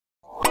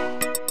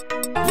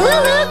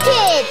Lulu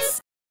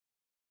Kids!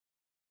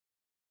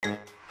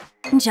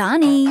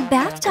 Johny,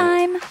 bath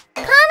time.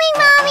 Coming,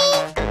 Mommy!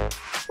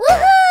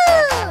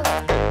 Woohoo!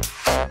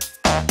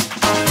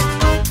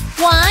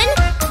 1,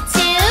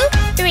 2,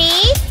 3.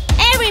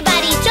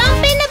 Everybody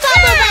jump in the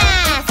bubble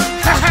bath!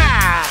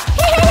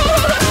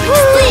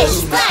 Splish,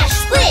 splash,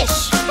 splish!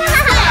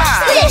 Splash,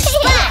 splish,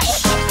 splash!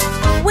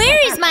 Where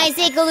is my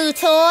Zigaloo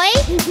toy?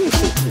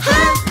 Ha,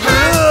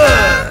 ha,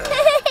 ha!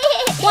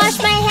 Wash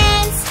my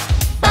hands!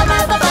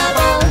 Bubble, bubble,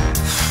 bubble!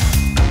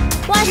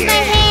 Wash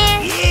my hair!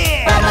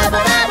 Bubble,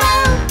 bubble,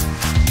 bubble!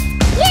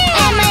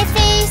 And my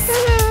face!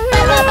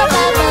 Bubble, bubble,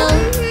 bubble!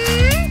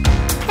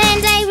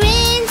 And I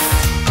rinse!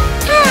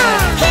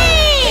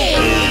 Hey!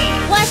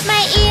 Wash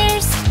my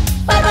ears!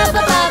 Bubble,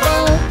 bubble,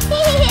 bubble!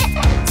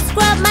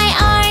 Scrub my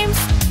arms!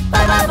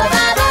 Bubble,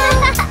 bubble,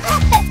 bubble!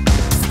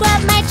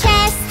 Scrub my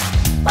chest!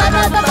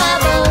 Bubble, bubble,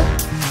 bubble!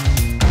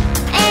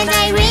 And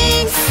I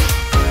rinse!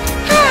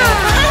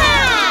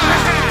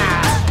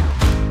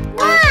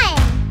 1,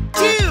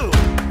 2,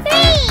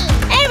 3.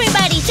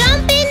 Everybody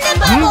jump in the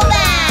bubble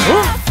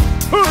bath!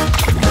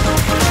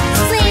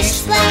 Splish,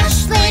 splash,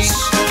 splish!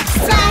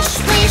 Splash,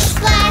 splish,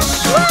 splash!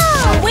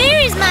 Whoa! Where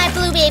is my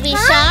blue baby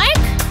shark?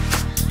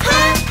 Ha,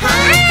 ha,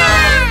 ha!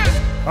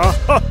 Ha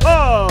ha ha!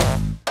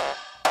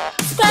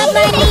 Scrub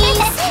my knees!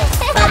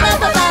 Bubble,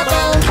 bubble,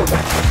 bubble!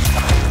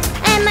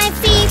 And my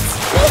feet!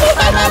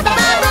 Bubble, bubble,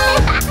 bubble!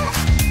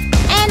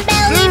 And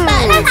belly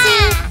button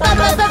too!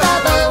 Bubble, bubble,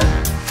 bubble!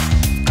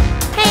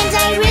 And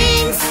I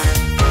rinse!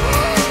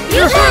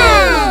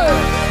 Yoo-hoo!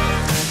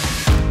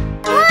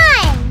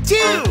 1, 2,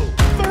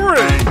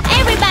 3.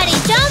 everybody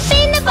jump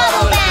in the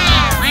bubble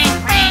bath!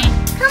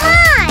 Come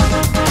on!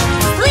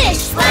 Splish,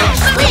 splash,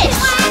 splish!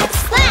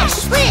 Splash,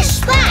 splish,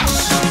 splash!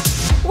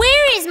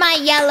 Where is my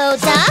yellow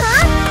duck?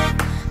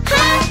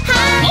 Ha, ha,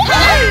 ha!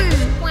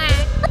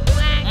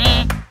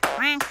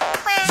 I'm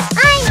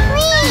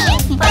clean!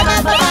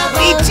 Bubble, bubble,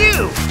 Me bubble!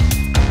 too.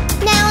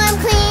 Now I'm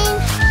clean!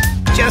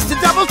 Just to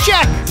double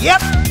check.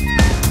 Yep.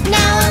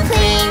 Now I'm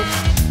clean!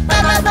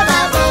 Bubble, bubble,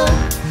 bubble!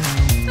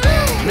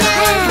 Now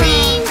I'm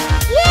clean!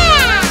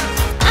 Yeah!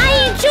 I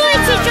enjoy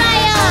to dry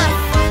off!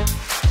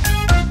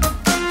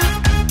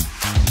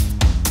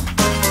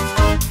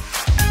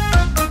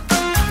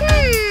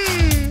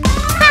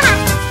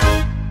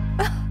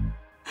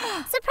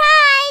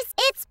 Surprise!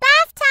 It's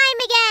bath time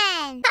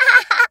again!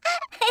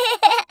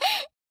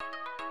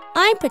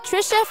 I'm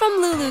Patricia from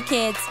Lulu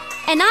Kids,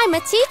 and I'm a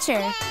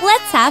teacher.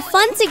 Let's have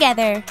fun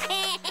together.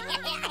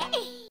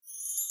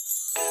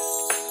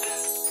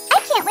 I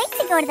can't wait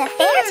to go to the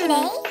fair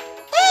today.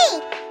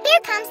 Hey,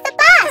 here comes the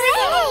bus.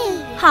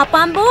 Hooray! Hop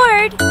on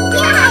board.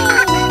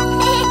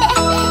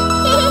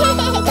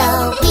 The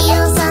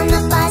wheels on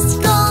the bus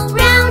go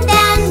round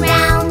and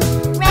round,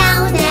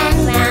 round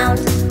and round,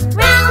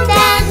 round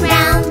and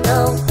round. The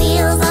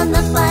wheels on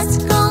the bus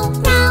go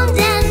round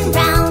and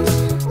round,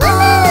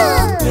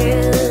 all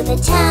through the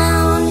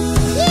town.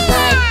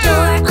 The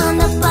door on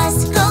the bus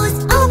goes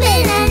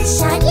open and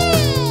shut,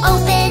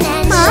 open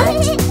and shut,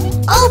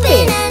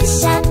 open and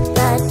shut.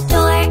 The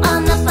door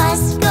on the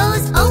bus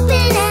goes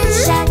open and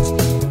shut,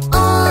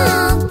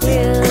 all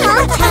through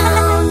the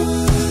town.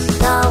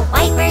 The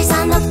wipers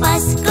on the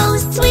bus go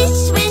swish,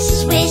 swish,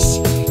 swish,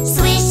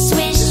 swish,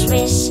 swish,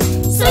 swish,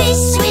 swish,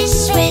 swish,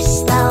 swish.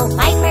 The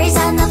wipers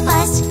on the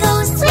bus go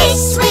swish,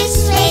 swish,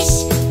 swish,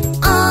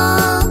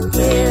 all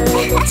through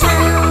the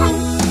town.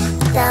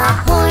 The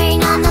horn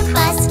on the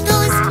bus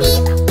goes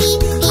beep,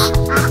 beep, beep,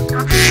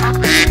 beep,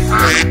 beep,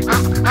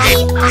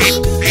 beep, beep,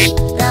 beep.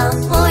 The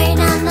horn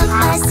on the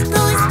bus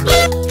goes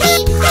beep,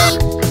 beep, beep,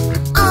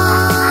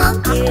 all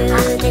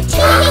through the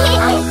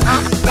town.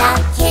 The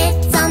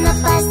kids on the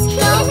bus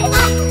go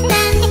up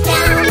and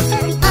down,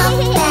 up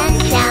and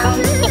down,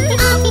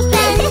 up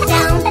and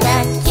down. The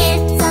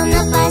kids on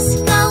the bus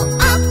go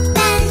up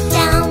and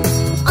down,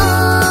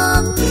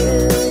 all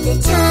through the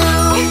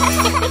town.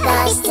 The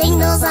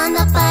signals on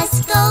the bus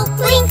go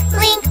blink,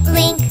 blink,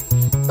 blink,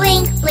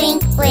 blink,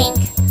 blink, blink,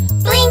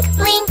 blink,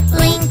 blink,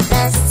 blink.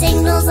 The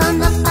signals on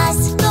the bus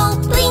go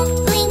blink,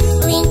 blink,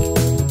 blink,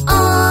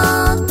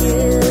 all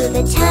through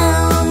the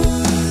town.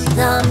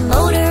 The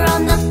motor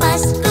on the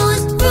bus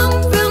goes vroom,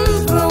 vroom,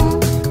 vroom,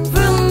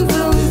 vroom,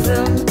 vroom,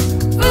 vroom,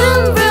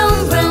 vroom, vroom,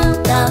 vroom.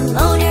 The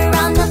motor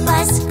on the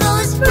bus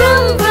goes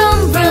vroom, vroom,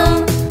 vroom,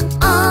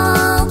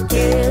 all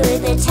through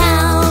the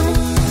town.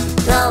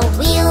 The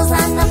wheels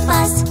on the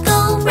bus go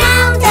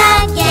round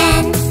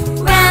again,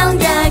 round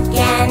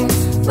again,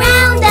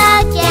 round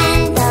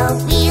again. The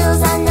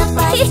wheels on the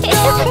bus go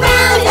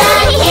round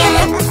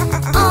again,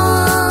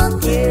 all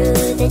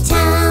through the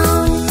town.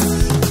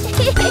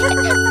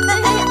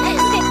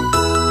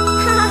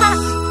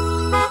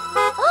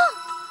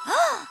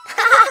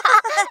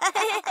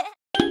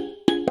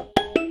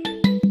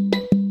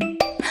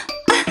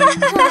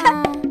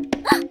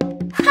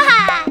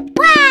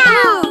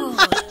 Wow!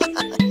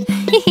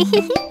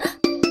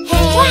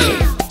 Hey,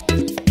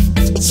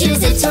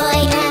 choose a toy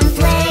and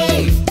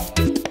play.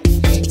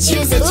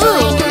 Choose a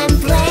toy and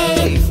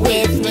play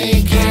with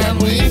me. Can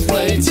we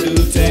play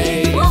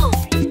today?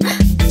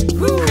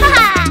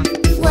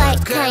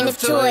 of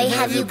toy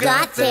have you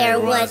got there?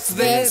 What's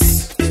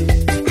this?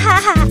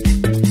 Huh?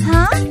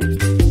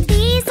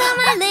 These are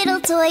my little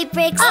toy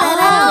bricks that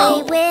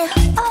I play with.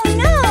 Oh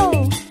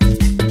no!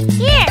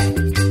 Here!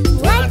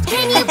 What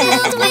can you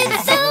build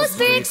with those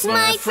bricks,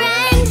 my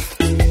friend?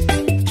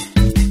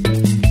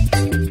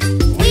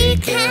 We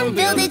can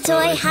build a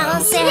toy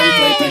house and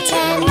play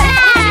pretend.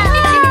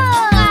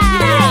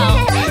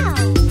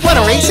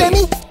 Wanna race,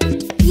 Emmy?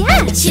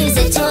 Yeah! Choose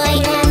a toy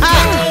and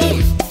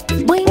play.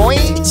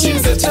 Boing.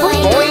 Choose a toy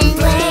and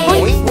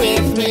play.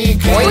 With me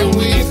can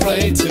we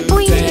play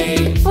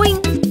today? Boing!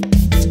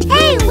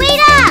 Hey, wait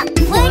up!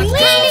 What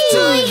kind of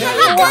toy have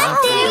you got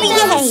there?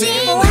 Lucy?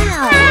 Wow!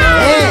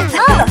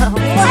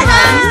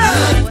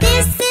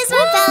 This is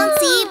my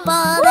bouncy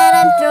ball that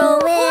I'm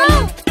throwing.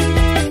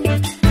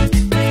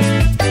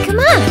 Come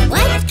on,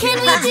 what can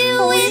we do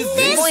with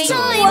this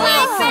toy,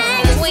 my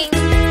friend?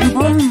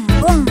 Boom,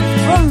 boom,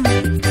 boom.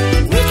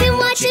 We can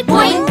watch it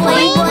boing,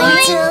 boing, boing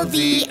till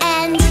the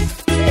end.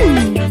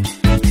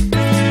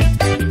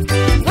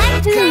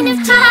 What kind of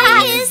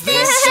toy is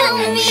this? Show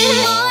me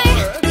more.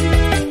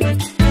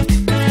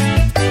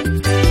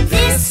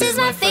 This is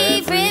my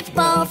favorite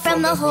ball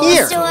from the whole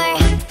Here. store.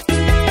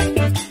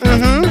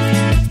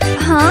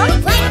 Huh?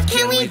 What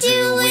can we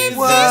do with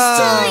this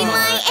toy,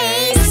 my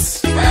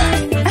ace?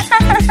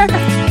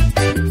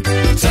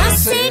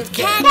 Just say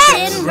catch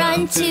and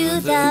run to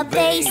the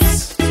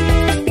base.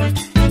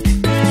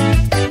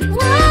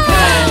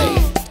 Hey!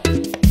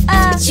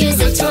 Choose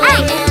a toy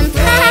and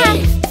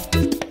play.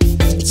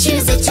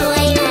 Choose a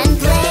toy and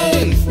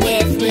play.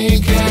 With me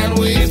can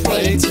we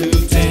play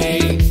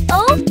today?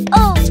 Oh,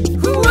 oh!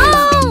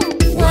 Whoa!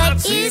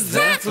 What is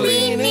that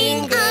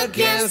leaning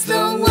against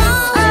the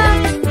wall?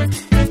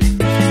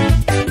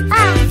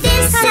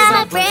 This is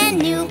my brand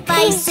new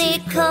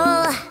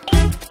bicycle.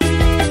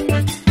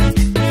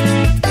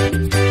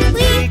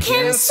 We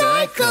can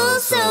cycle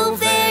so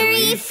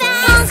very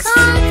fast.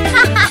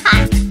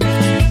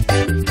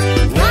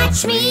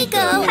 Watch me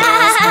go as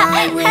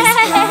I whiz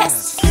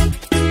past.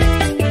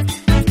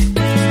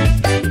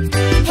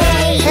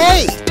 Hey!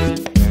 Hey!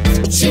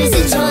 Choose a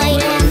toy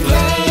and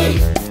play.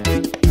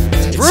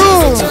 Vroom!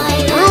 Choose a toy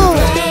Vroom! and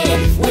play.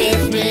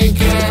 With me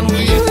can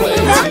we play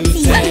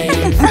today?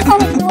 Oh,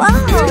 wow!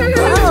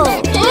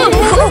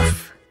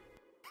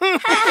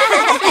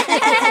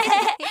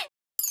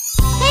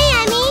 Hey,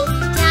 Emmy!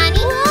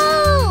 Johnny!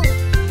 Whoa!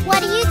 What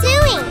are you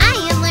doing? I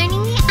am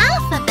learning the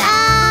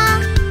alphabet.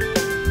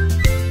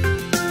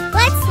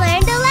 Let's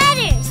learn the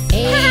letters.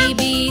 A, B,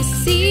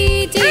 C,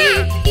 D,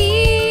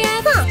 E,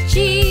 F, G,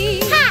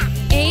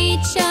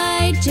 H,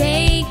 I,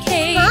 J,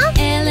 K, L,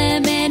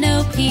 M, N,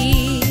 O,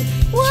 P,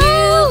 Q,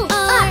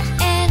 R,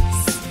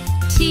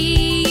 S, T,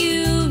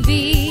 U,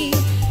 V,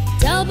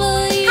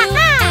 W,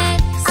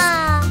 X,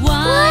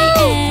 Y,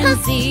 and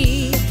Z.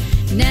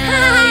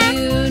 Now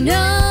you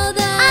know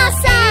the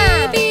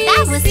Awesome!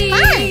 That was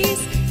ABCs.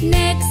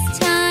 Next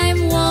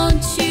time,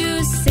 won't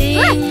you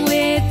sing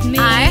with me?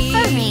 R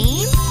for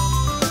rain.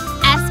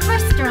 S for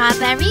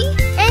strawberry.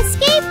 And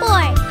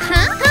skateboard.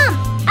 Come,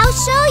 I'll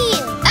show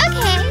you.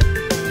 Okay.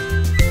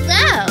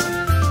 Whoa.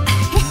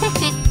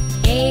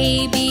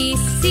 A, B,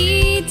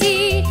 C, D,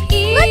 E,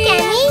 Look,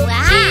 Emmy.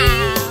 F, G,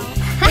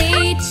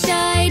 H, I,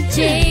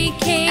 J,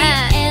 K, L,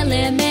 M,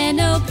 N,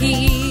 O, P,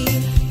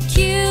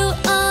 Q,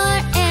 R,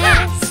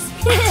 S,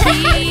 T,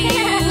 U,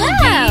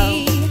 V,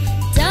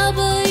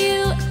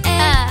 W,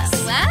 X,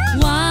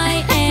 Y,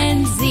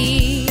 and Z.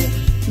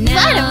 What a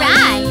Now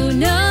ride. you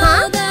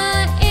know the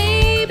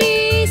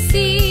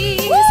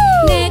ABCs. Woo.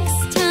 Next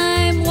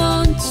time,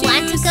 won't you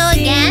Want to go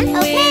sing again?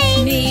 with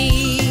Okay. me?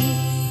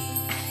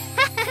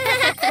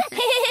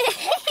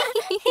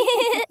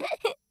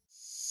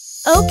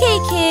 Okay,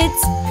 kids,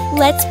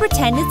 let's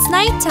pretend it's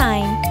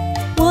nighttime.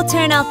 We'll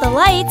turn out the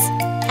lights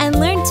and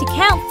learn to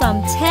count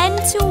from 10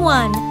 to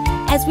 1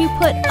 as we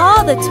put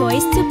all the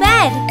toys to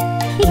bed.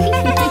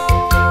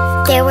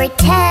 There were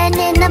 10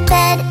 in the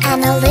bed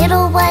and a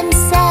little one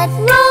said,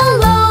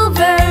 roll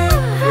over,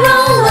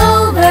 roll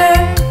over.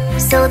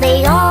 So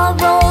they all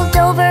rolled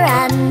over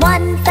and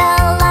one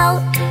fell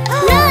out.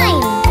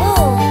 9!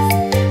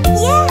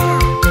 Yeah!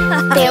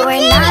 There were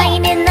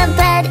 9 in the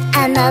bed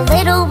and the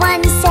little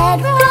one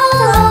said,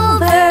 roll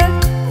over,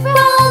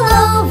 roll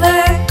over.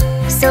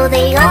 So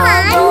they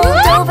all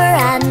rolled over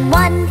and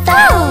one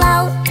fell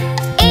out.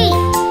 8!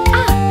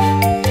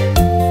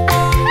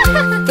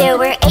 There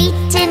were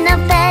 8 in the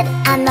bed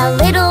and the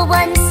little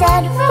one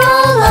said,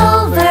 roll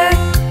over,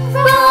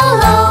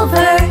 roll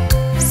over.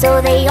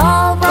 So they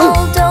all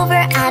rolled over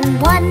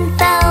and one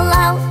fell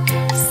out.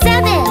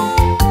 7!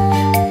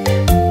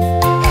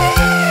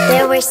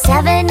 There were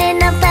 7 in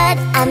the bed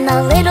and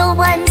the little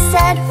one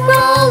said,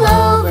 roll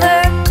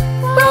over,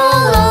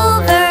 roll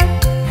over.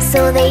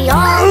 So they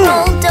all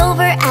rolled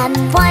over and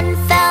one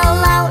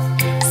fell out.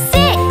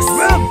 6!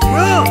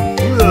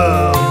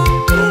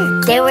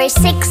 There were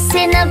 6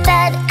 in the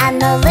bed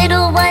and the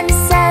little one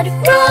said,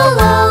 roll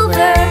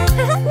over,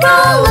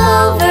 roll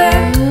over.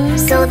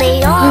 So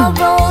they all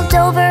rolled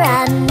over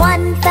and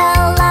one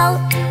fell out.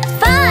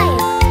 5!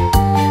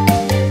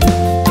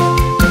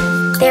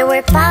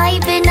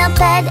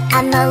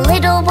 and the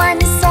little one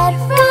said,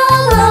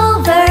 roll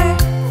over,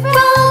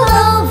 roll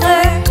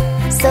over.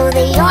 So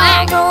they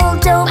all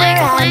rolled over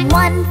and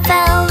one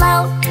fell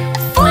out.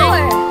 4.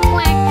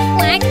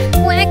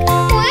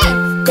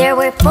 There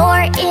were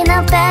 4 in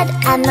a bed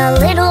and the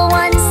little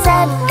one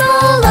said,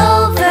 roll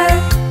over,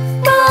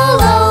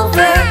 roll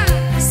over.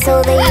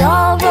 So they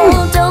all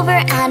rolled over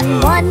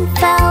and one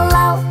fell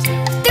out.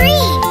 3.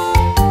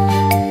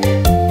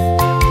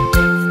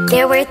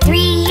 There were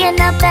 3 in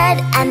a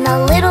bed and the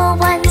little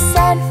one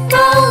said,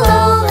 roll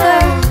over,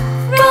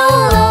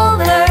 roll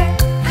over.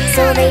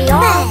 So they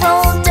all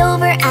rolled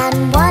over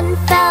and one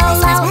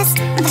fell out. 2.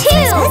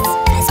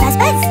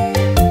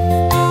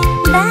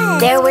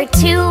 There were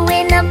 2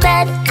 in a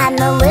bed and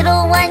the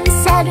little one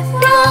said,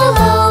 roll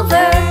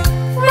over,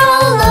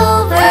 roll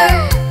over.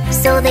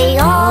 So they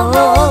all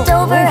rolled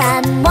over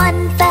and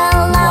one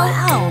fell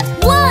out.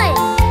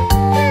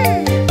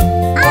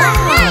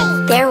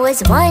 1. There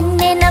was 1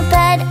 in a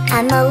bed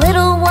and the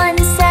little one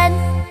said,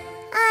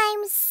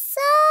 I'm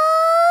so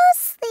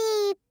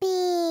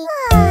sleepy.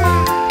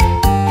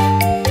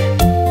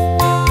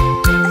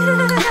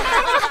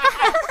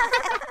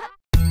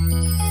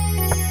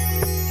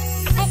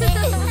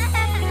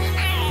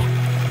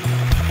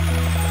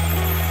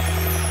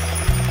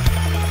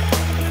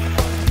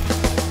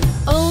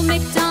 Old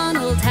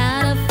MacDonald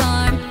had a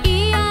farm,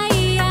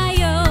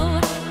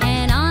 E-I-E-I-O.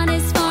 And on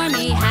his farm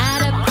he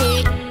had a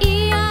pig,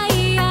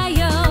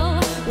 E-I-E-I-O.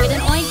 With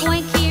an oink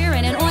oink here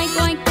and an oink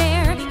oink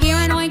there, here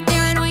an oink,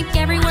 there an oink,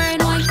 everywhere an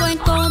oink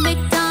oink. Old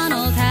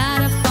MacDonald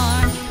had a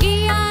farm,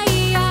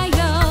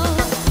 E-I-E-I-O.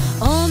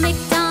 Old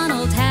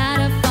MacDonald had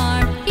a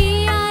farm,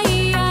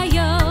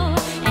 E-I-E-I-O.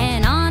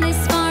 And on his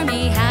farm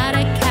he had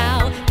a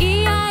cow,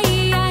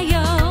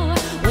 E-I-E-I-O.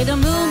 With a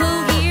moo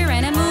moo here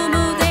and a moo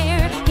moo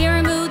there, here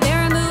a moo,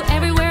 there a moo,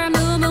 everywhere a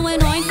moo moo. An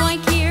oink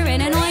oink here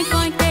and an oink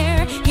oink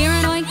there, here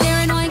an oink, there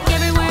an oink,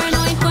 everywhere an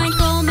oink oink.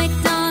 Old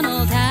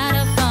MacDonald had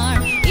a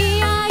farm,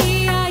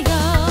 E-I-E-I-O.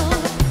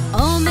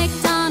 Old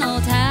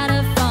MacDonald had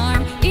a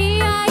farm,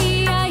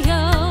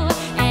 E-I-E-I-O.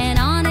 And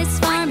on his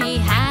farm he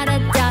had a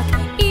duck,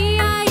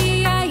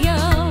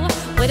 E-I-E-I-O.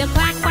 With a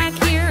quack quack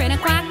here and a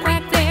quack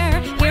quack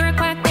there, here a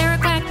quack, there a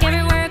quack,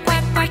 everywhere a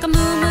quack quack. A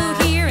moo moo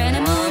here and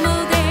a moo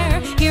moo there,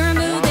 here a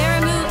moo, there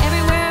a moo,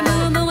 everywhere a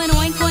moo moo. An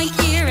oink oink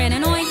here and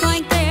an oink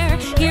oink there,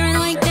 here an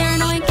oink, there an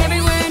oink,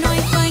 everywhere an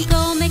oink oink.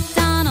 Old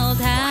MacDonald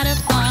had a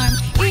farm,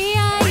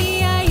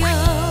 E-I-E-I-O.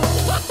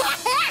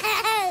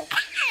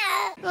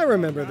 I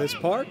remember this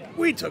park.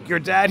 We took your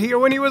dad here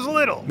when he was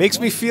little. Makes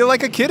me feel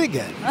like a kid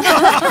again.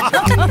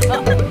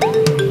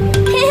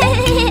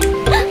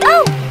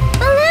 Oh,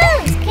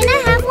 balloons! Can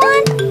I have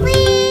one,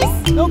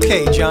 please?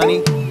 Okay,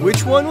 Johnny.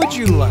 Which one would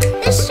you like?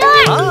 The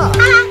shark! Ah.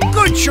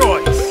 Good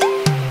choice.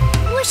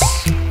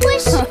 Whoosh,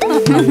 whoosh.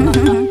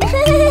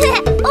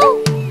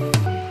 Oh!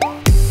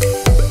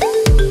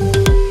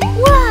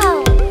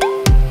 Wow!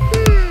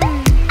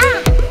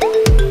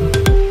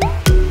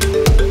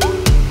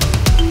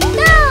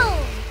 No!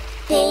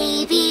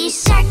 Baby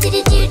shark,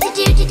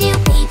 do-do-do-do-do-do-do.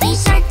 Baby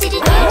shark,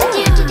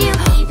 do-do-do-do-do-do.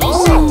 Baby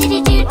shark,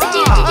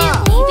 do-do-do-do-do-do.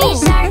 Baby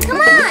shark,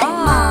 come on!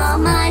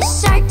 Mama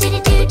shark,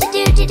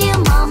 do-do-do-do-do-do.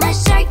 Mama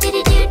shark,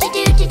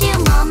 do-do-do-do-do-do.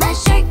 Mama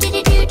shark,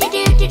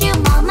 do-do-do-do-do-do.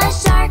 Mama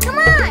shark, come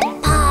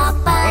on!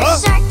 Papa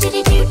shark,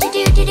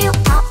 do-do-do-do-do-do.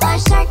 Papa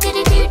shark,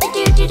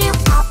 do-do-do-do-do-do.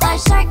 Papa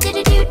shark,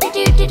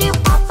 do-do-do-do-do-do.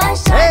 Papa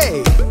shark.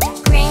 Hey!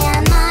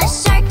 Grandma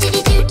shark,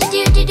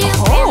 do-do-do-do-do-do.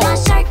 Grandma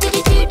shark,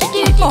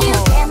 do-do-do-do-do-do.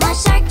 Grandma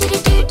shark,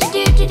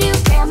 do-do-do-do-do-do.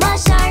 Grandma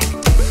shark.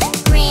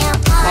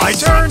 Grandpa My shark,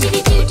 turn.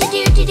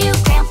 do-do-do-do-do-do.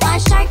 Grandpa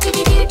shark,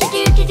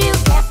 do-do-do-do-do-do.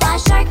 Grandpa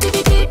shark,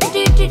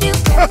 do-do-do-do-do-do.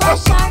 Grandpa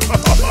shark.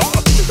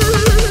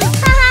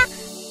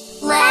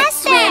 Let's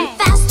swim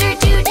faster,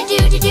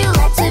 do-do-do-do-do.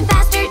 Let's swim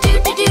faster,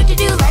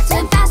 do-do-do-do-do. Let's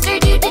swim faster,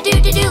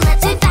 do-do-do-do-do.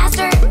 Let's swim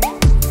faster.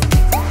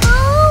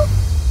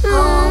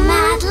 Home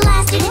at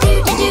last,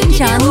 do-do-do-do-do.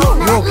 Johnny, Home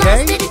you at okay?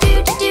 last,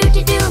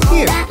 do-do-do-do-do. Home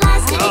Here. at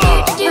last,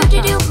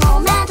 do-do-do-do-do.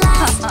 Home at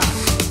last.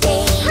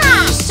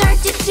 Baby shark,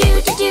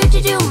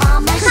 do-do-do-do-do.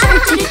 Mama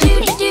shark,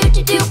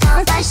 do-do-do-do-do.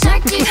 Papa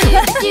shark,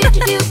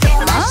 do-do-do-do-do.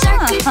 Grandma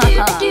shark,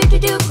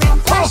 do-do-do-do-do.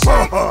 Grandpa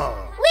shark.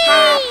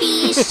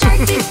 Happy shark,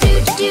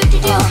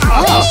 do-do-do-do-do.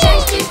 Happy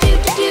sharks,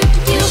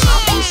 do-do-do-do-do.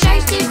 Happy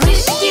sharks,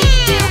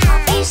 do-do-do-do-do.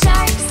 Happy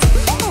sharks.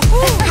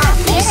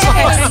 Happy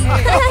sharks.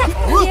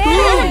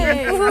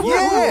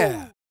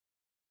 Yeah!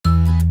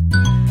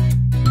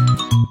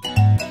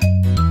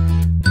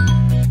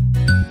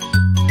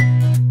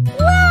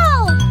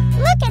 Whoa!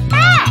 Look at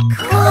that!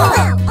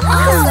 Cool!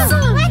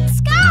 Awesome! Let's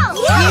go!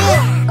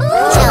 Yeah!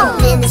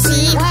 Jump in the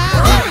sea,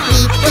 beep,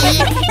 beep,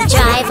 beep.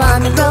 Drive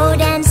on the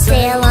road and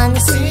sail on the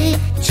sea.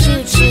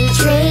 Choo-choo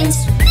trains,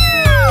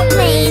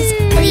 play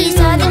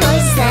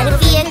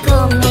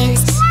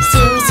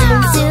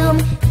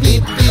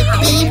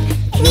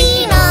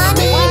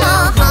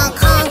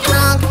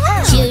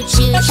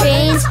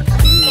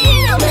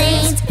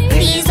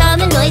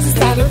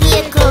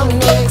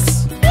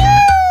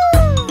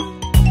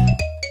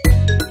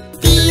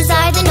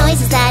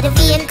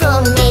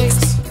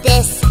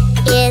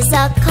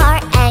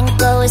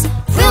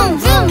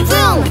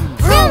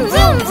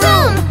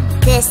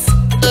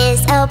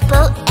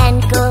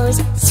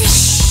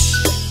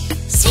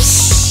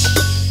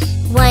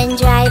One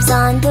drives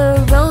on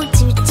the road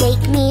to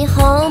take me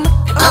home.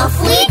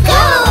 Off we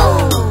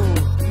go!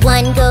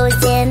 One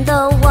goes in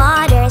the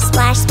water,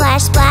 splash,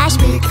 splash, splash,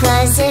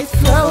 because it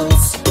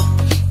floats.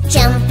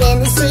 Jump in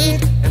the sea,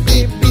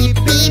 beep, beep,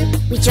 beep.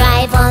 We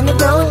drive on the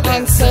road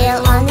and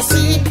sail on the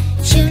sea.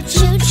 Choo,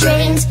 choo,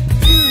 trains,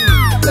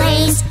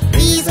 planes.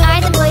 These are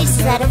the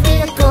noises that a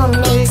vehicle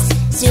makes.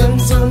 Zoom,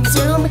 zoom,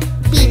 zoom,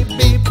 beep,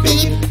 beep,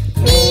 beep.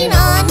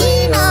 Nina,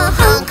 Nina,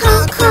 honk,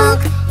 honk,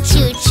 honk.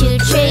 Choo, choo,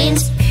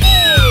 trains,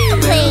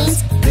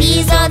 planes.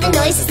 These are the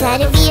noises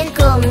that a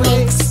vehicle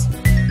makes.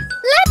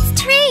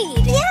 Let's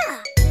trade!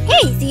 Yeah!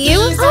 Hey, you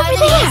These over are the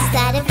there! noises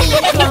that a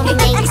vehicle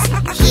makes.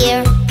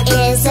 Here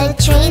is a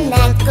train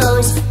that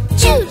goes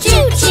choo,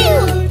 choo,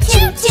 choo,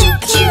 choo, choo,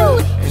 choo.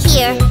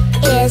 Here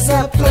is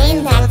a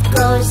plane that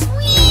goes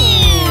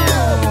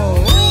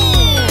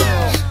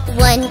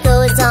one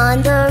goes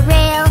on the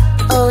rail,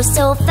 oh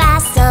so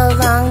fast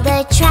along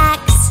the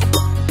tracks.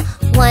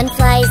 One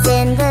flies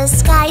in the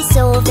sky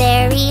so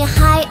very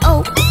high,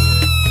 oh.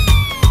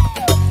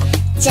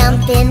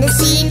 Jump in the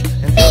sea,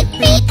 beep,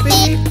 beep,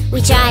 beep.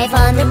 We drive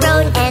on the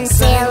road and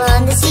sail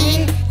on the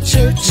sea.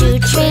 Choo, choo,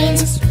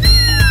 trains,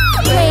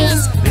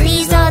 planes.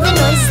 These are the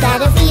noises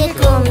that a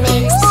vehicle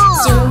makes.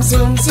 Zoom,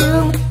 zoom,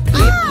 zoom,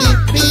 beep, beep,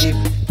 beep.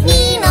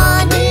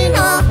 Nina,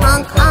 Nina,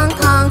 honk, honk,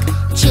 honk.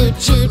 Choo,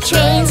 choo,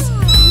 trains,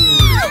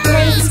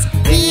 planes.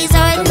 These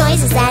are the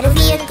noises that a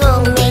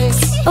vehicle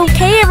makes.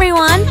 Okay,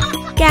 everyone,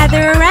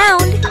 gather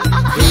around.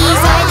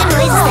 These are the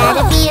noises that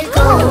a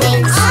vehicle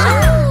makes.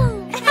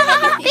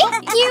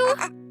 Thank you!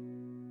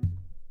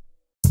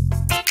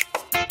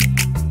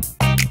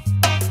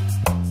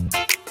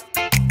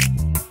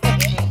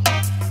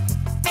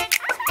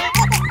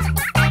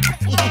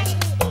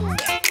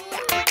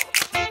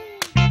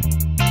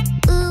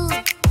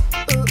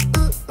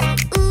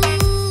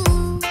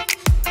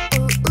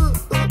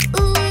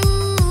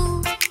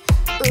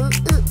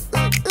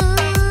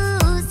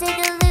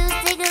 Zigaloo,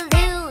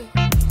 Zigaloo.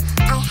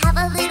 I have a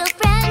little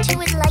friend who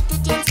would like to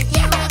dance with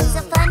you. He's a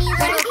funny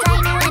little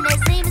dino and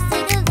his name is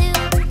Zigaloo.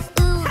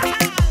 Ooh,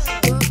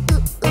 ooh,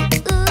 ooh,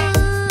 ooh,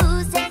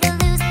 ooh,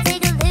 Zigaloo,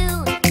 Zigaloo.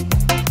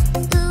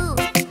 Ooh,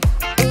 ooh,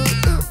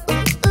 ooh,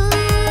 ooh,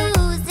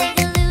 ooh,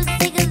 Zigaloo,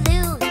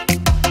 Zigaloo.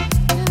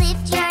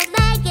 Lift your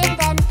leg and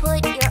then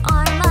put your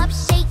arm up.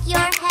 Shake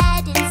your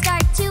head and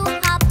start to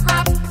hop,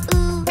 hop.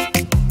 Ooh,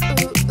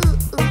 ooh, ooh,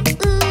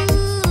 ooh,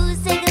 ooh,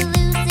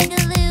 Zigaloo,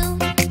 Zigaloo.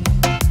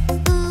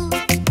 Ooh,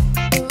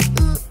 ooh,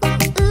 ooh,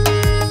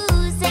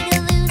 ooh,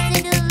 Zigaloo,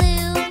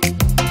 Zigaloo.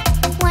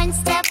 One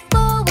step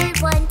forward,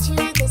 one to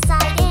the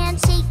side, and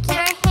shake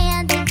your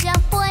hand and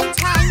jump one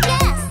time.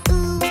 Yes.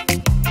 Ooh,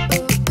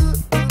 ooh, ooh,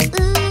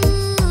 ooh,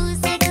 ooh,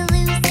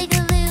 Zigaloo,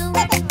 Zigaloo.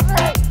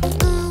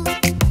 Ooh, ooh,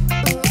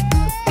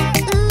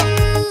 ooh,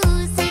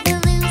 ooh,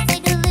 Zigaloo,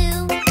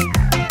 Zigaloo.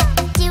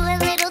 Do a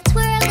little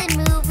twirl and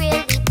move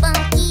really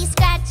funky.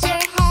 Scratch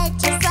your head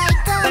just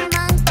like a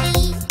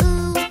monkey.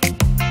 Ooh,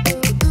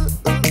 ooh, ooh,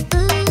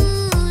 ooh,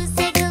 ooh,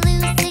 Zigaloo,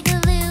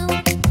 Zigaloo.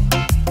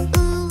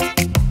 Ooh,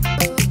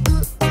 ooh,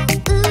 ooh,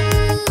 ooh,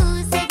 ooh,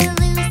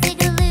 Zigaloo,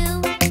 Zigaloo.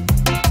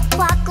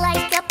 Walk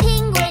like a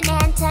penguin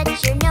and touch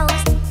your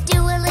nose. Do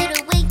a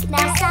little wink,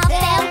 now stop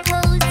and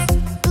pose.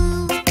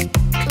 Ooh,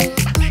 ooh,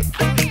 ooh,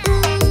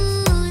 ooh,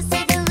 ooh,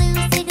 Zigaloo,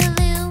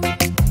 Zigaloo.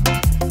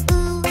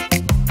 Ooh,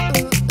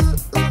 ooh, ooh,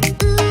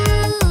 ooh,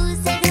 ooh,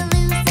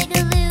 Zigaloo,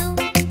 Zigaloo.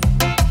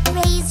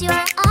 Raise your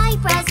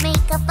eyebrows,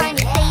 make a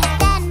funny face,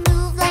 then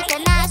move like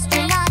an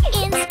astronaut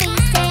in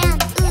space. And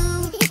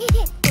ooh,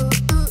 ooh,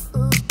 ooh,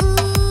 ooh,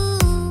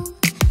 ooh,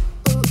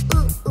 ooh,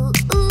 ooh,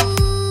 ooh,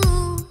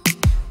 ooh,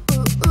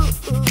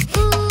 ooh,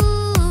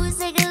 ooh,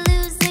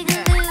 Zigaloo,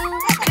 Zigaloo.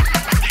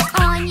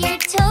 On your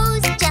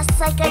toes, just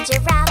like a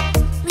giraffe.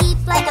 Leap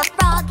like a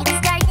frog and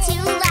start to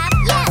laugh.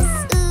 Yes.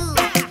 Ooh,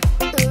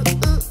 ooh,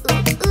 ooh,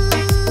 ooh,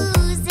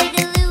 ooh,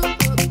 Zigaloo.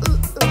 Ooh, ooh,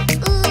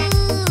 ooh,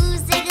 ooh,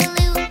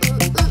 Zigaloo.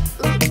 Ooh, ooh,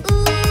 ooh,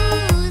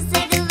 ooh,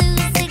 Zigaloo,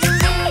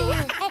 Zigaloo.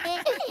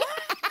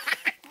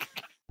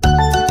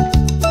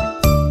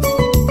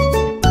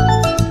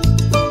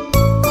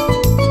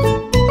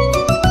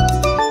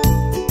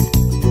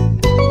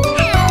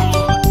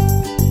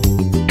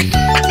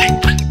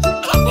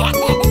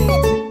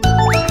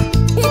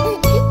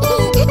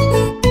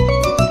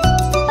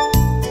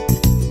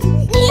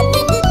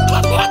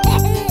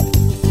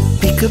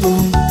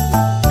 Peekaboo,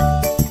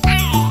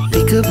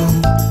 peekaboo.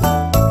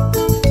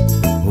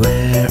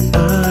 Where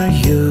are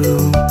you?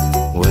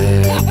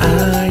 Where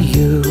are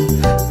you?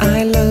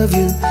 I love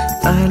you,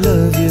 I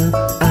love you,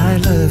 I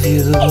love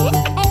you.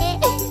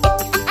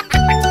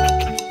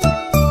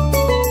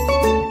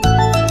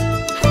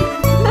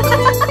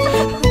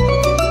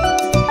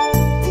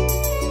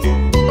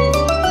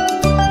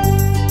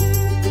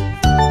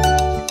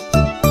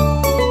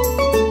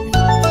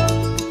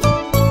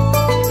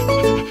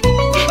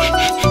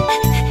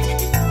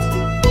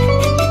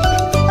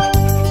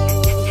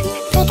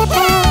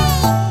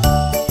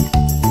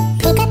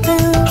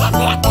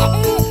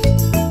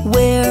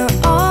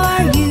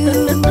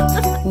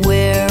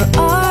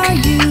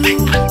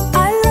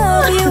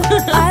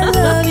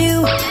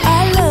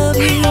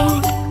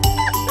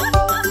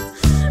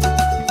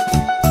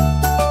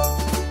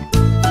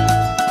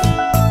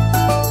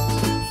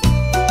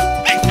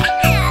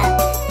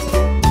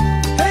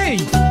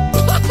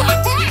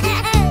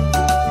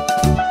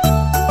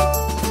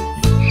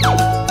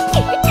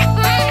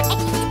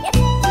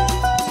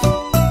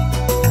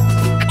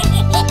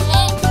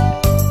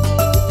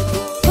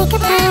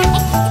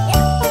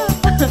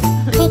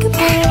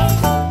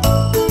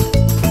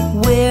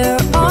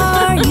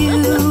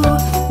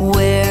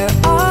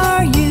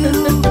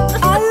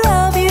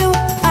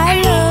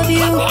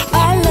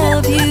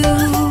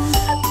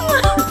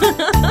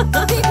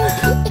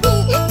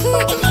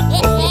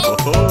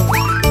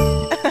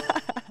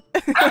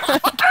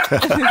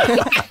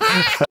 Yeah,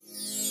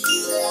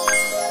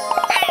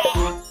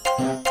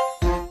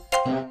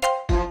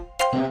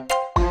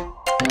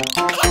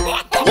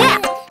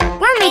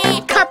 we're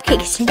making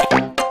cupcakes today.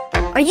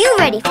 Are you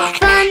ready for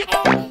fun?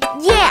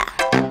 Yeah.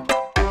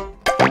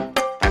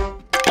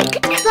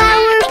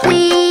 Flour,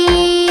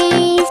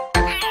 please.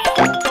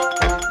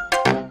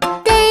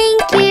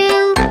 Thank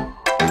you.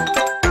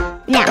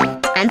 Now,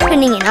 I'm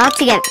putting it all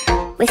together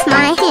with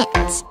my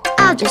hands.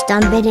 I'll just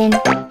dump it in.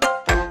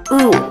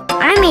 Ooh,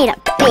 I made a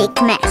big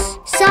mess.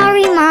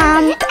 Sorry,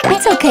 Mom.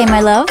 It's okay, my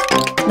love.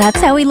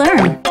 That's how we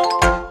learn.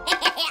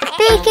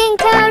 Baking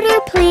powder,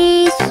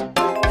 please.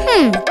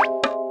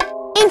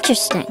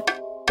 Interesting.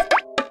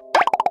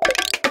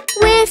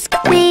 Whisk,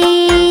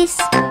 please.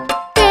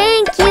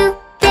 Thank you,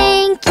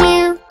 thank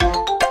you.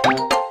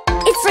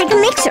 It's like a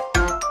mixer.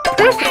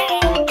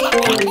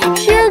 Perfect.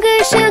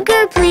 Sugar,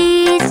 sugar,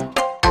 please.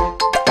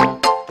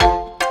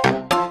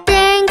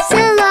 Thanks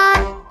a lot.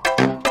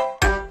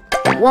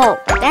 Whoa,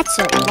 that's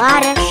a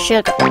lot of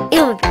sugar.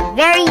 It would be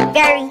very,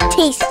 very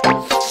tasty.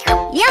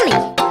 Yummy.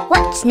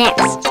 What's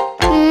next?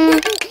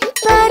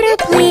 Butter,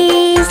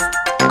 please.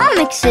 I'll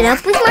mix it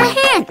up with my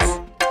hands.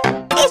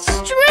 It's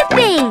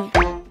dripping.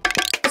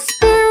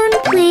 Spoon,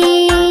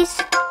 please.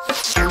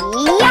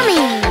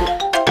 Yummy.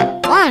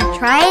 Wanna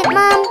try it,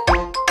 Mom?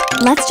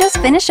 Let's just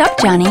finish up,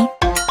 Johny.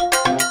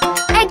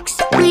 Eggs,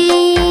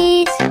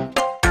 please.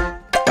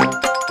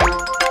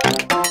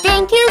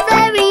 Thank you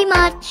very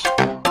much.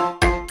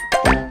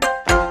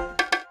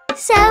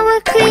 Sour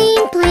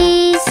cream,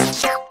 please.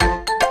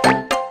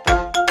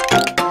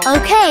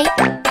 Okay,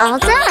 all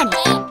done.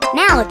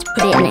 Now let's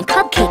put it in a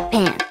cupcake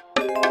pan.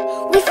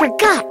 We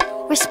forgot.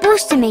 We're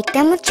supposed to make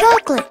them with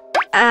chocolate.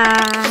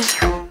 Time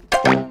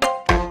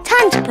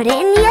to put it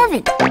in the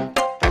oven.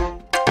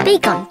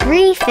 Bake on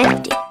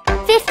 350.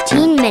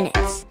 15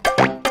 minutes.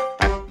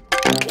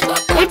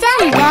 We're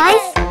done,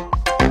 guys.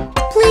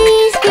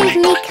 Please give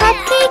me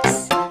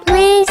cupcakes.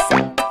 Please.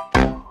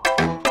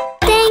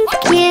 Thank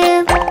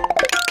you.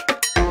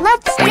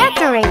 Let's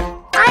decorate.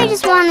 I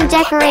just want to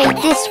decorate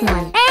this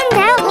one. And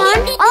that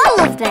one. All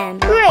of them.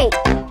 Great.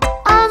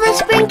 All the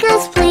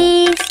sprinkles,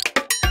 please.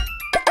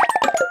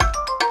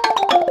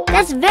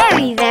 That's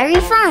very, very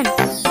fun.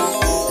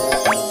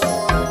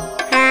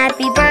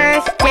 Happy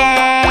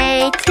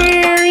birthday to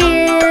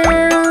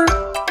you.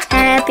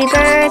 Happy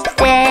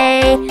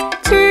birthday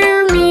to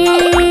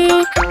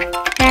me.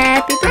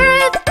 Happy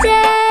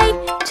birthday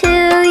to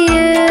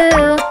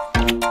you.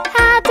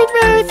 Happy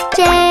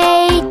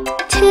birthday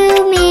to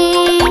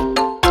me.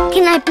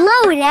 Can I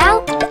blow it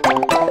out?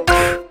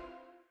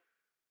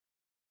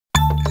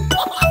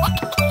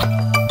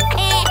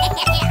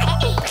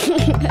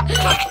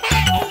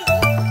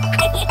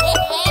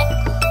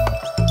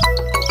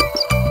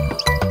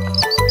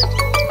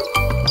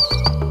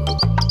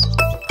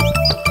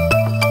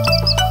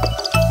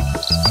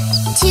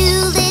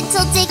 Two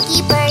little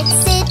dicky birds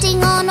sitting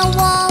on a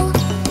wall.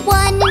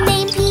 One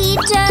named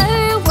Peter,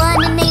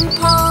 one named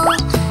Paul.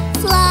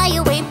 Fly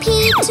away,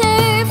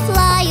 Peter,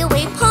 fly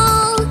away,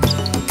 Paul.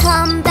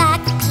 Come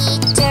back,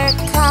 Peter,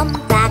 come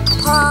back,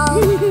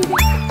 Paul.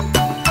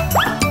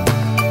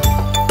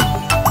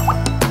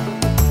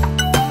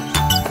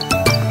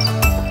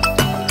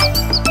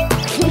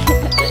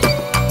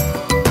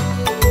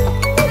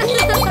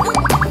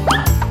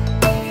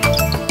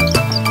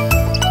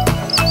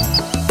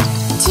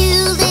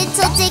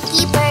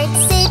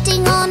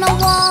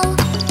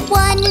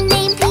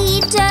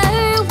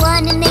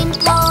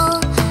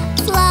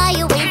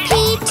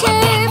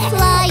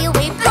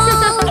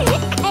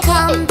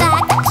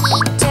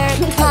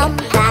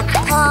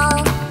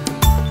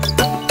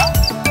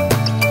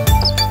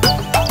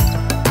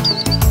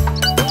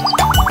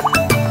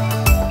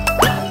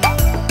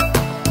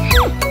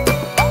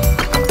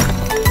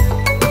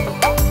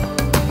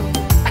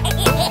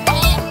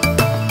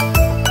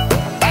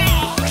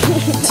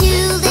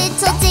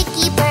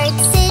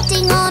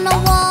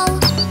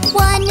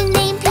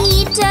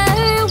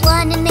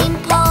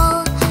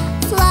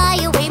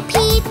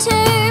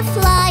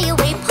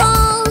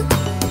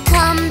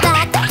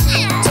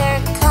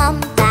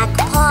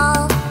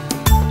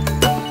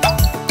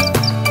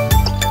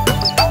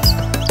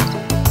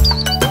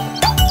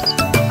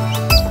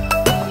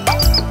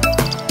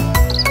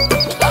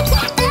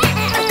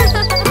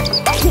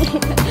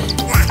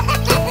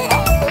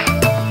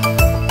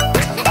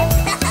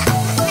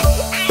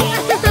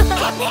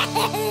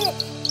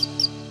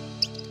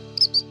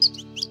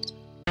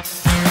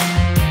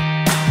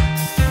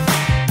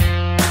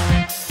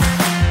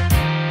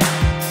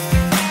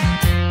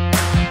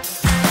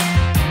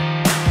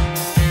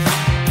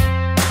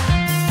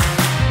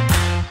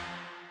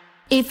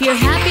 If you're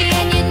happy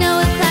and you know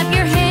it, clap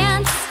your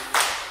hands.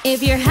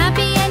 If you're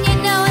happy and you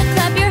know it,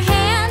 clap your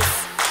hands.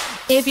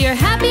 If you're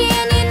happy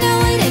and you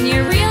know it and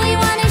you really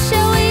want to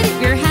show it,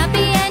 if you're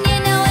happy and you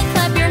know it,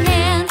 clap your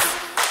hands.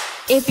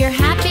 If you're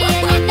happy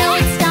and you know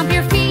it, stomp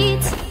your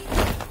feet.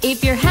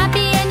 If you're happy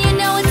and you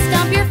know it,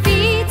 stomp your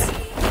feet.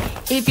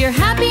 If you're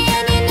happy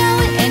and you know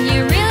it and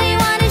you really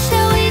want to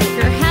show it, if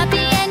you're happy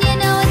and you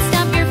know it,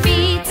 stomp your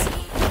feet.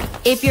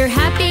 If you're you're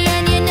happy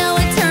and you know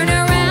it, turn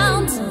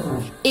around.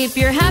 If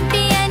you're happy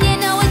and you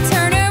know it,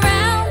 turn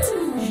around.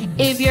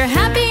 If you're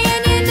happy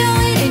and you know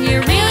it and you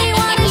really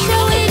want to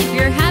show it, if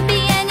you're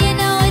happy and you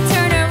know it,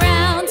 turn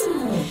around.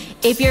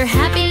 If you're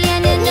happy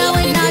and you know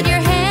it, nod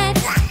your head.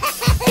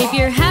 If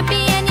you're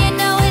happy and you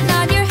know it,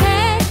 nod your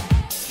head.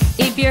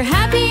 If you're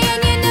happy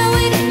and you know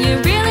it and you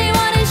really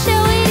want to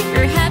show it, if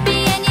you're happy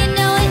and you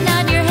know it,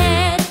 nod your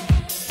head.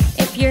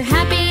 If you're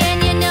happy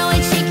and you know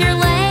it, shake your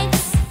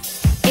legs.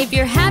 If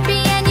you're happy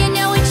and you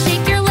know it,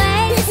 shake your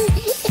legs.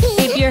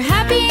 If you're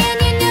happy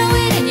and you know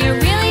it and you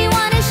really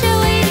want to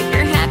show it, if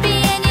you're happy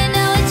and you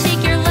know it,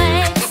 shake your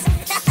legs.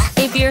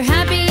 If you're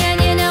happy and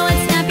you know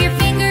it, snap your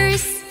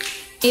fingers.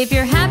 If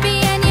you're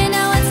happy and you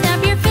know it,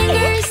 snap your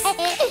fingers.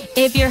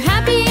 If you're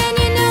happy and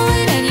you know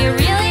it and you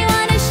really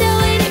want to show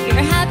it, if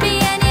you're happy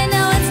and you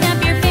know it,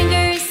 snap your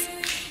fingers.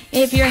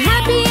 If you're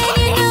happy and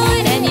you know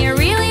it and you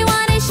really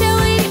want to show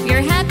it, if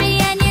you're happy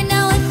and you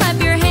know it,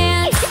 clap your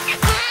hands.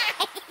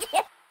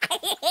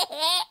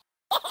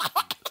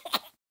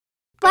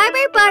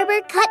 Barber,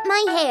 barber, cut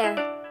my hair.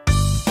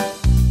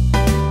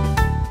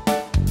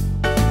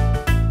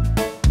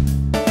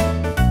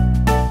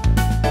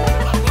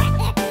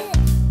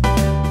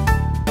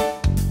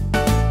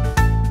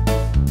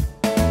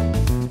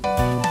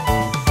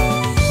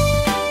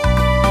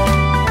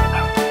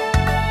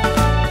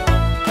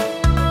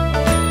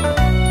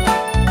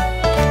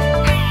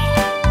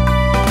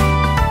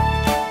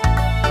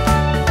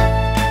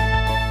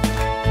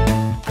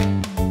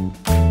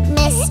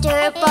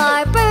 Mr.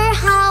 Barber,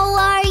 how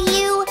are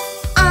you?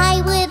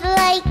 I would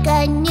like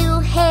a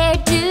new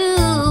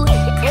hairdo.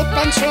 Clip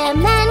and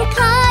trim and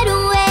cut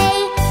away.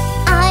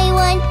 I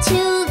want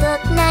to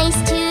look nice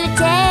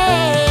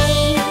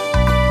today.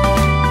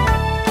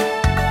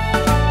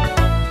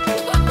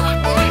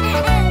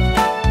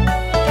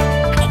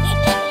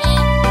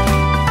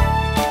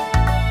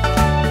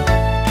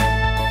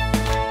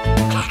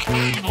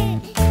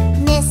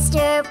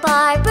 Mr.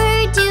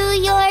 Barber, do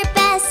your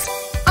best.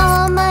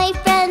 All my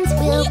friends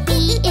will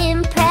be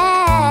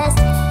impressed.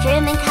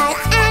 Trim and cut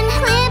and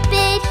clip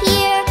it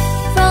here,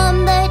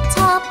 from the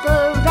top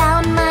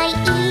around my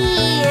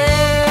ear.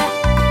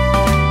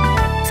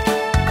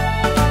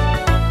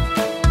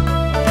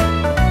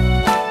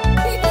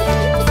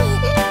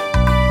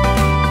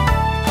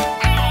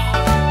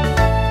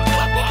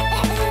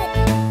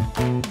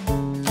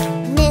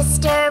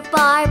 Mr.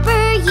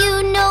 Barber,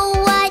 you know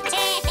what?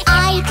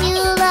 I do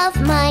love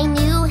my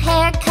new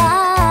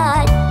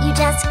haircut. You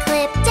just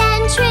clipped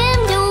and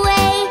trimmed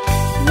away,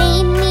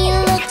 made me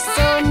look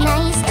so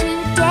nice today.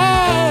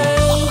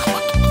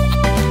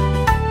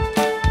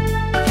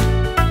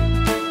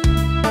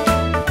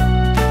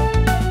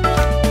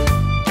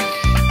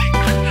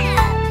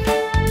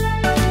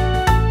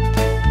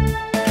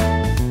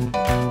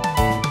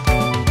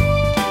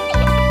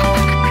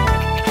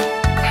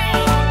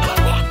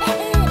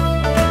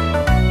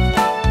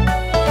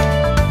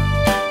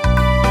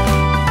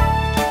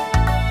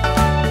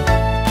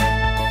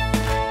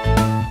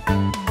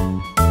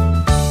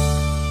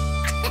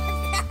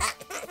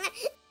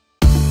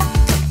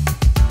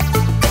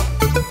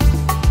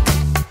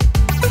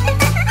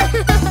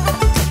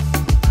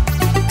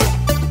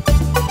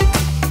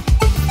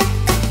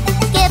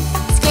 Skip,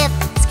 skip,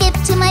 skip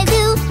to my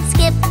loo.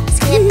 Skip,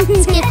 skip,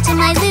 skip to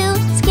my loo.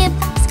 Skip,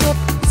 skip,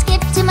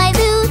 skip to my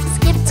loo.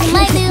 Skip to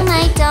my loo,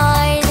 my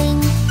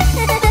darling.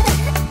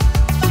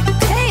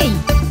 Hey!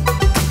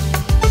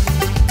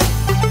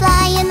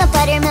 Fly in the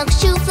buttermilk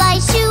shoe, fly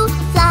shoe.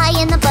 Fly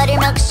in the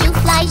buttermilk shoe,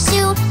 fly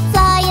shoe.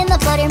 Fly in the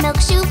buttermilk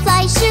shoe,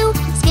 fly shoe.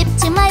 Skip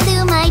to my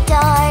loo, my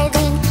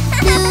darling.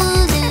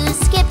 Lulu,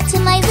 skip to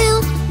my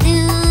loo.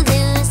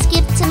 Lulu,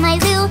 skip to my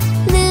loo.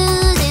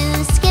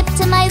 Lulu, skip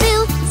to my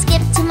loo.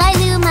 Skip to my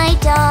loo, my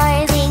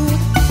darling.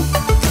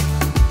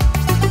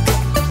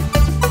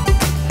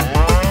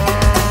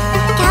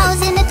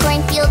 Cows in the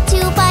cornfield,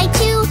 2 by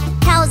 2.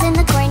 Cows in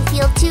the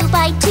cornfield, 2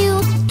 by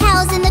 2.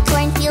 Cows in the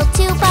cornfield,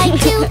 2 by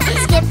 2.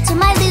 Skip to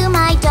my loo,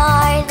 my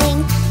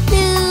darling.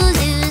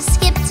 Lulu,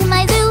 skip to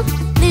my loo.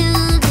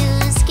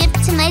 Lulu, skip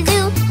to my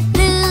loo.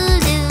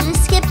 Lulu,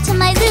 skip to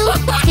my loo.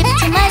 Skip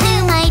to my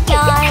loo, my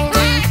darling.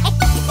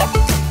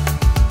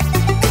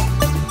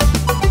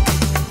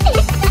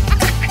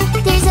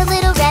 There's a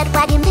little red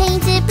wagon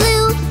painted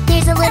blue.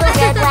 There's a little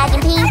red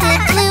wagon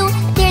painted blue.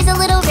 There's a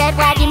little red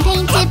wagon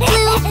painted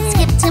blue.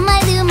 Skip to my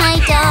loo, my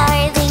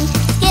darling.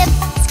 Skip,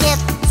 skip,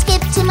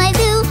 skip to my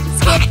loo.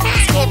 Skip,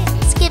 skip,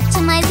 skip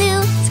to my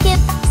loo. Skip,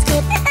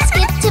 skip,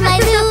 skip to my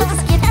loo.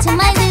 Skip to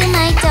my loo,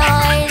 my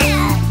darling.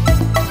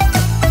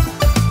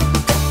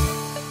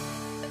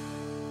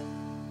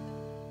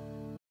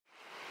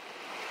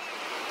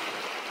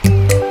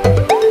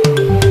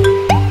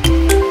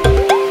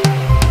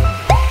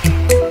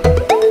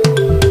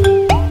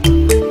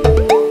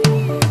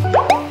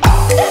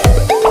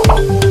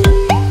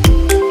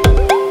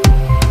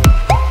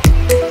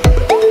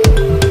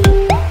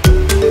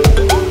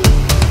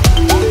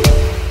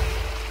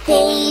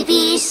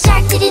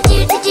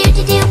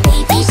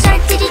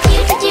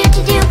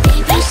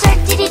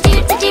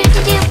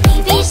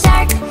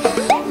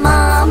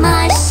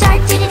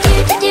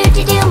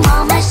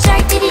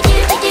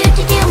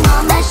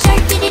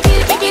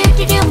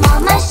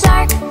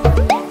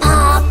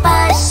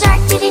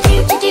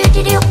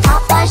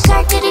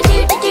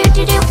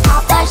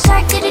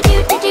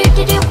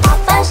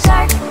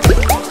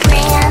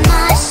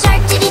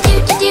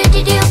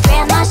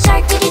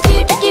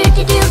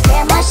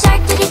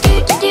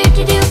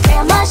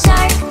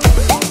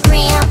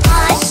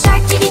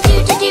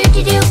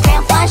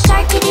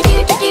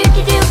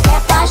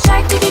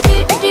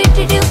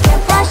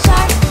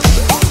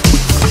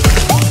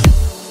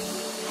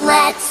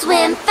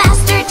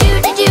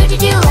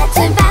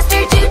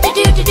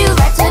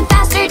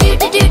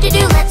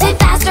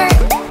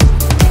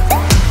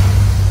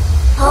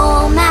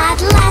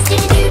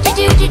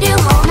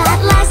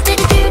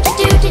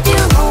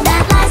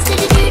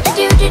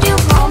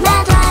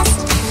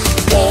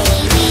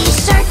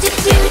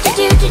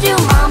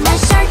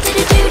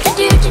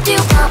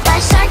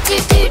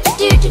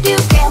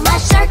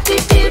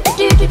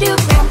 do.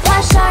 Grandpa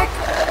Shark.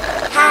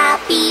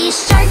 Happy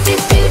Shark, do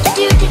do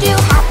do do do.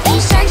 Happy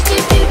Sharks, do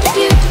do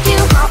do do do.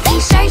 Happy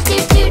Sharks, do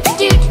do do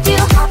do do.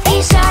 Happy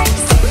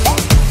Sharks.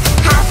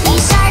 Happy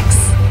Sharks.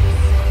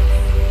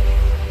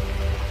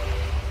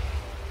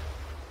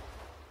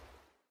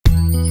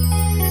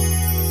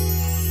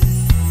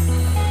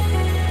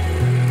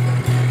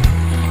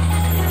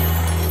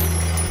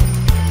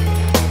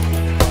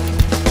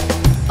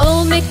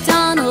 Old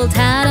MacDonald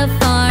had a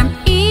farm,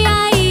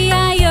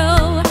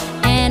 E-I-E-I-O.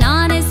 And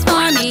on his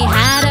farm he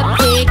had a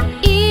pig,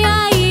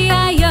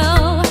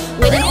 E-I-E-I-O.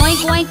 With an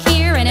oink oink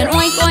here and an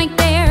oink oink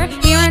there,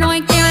 here an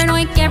oink, there an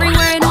oink,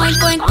 everywhere an oink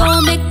oink.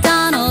 Old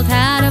MacDonald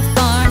had a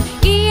farm,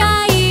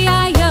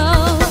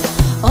 E-I-E-I-O.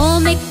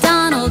 Old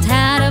MacDonald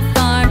had a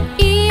farm,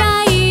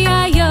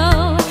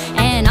 E-I-E-I-O.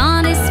 And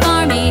on his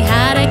farm he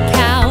had a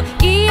cow,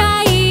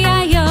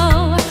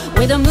 E-I-E-I-O.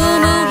 With a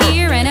moo-moo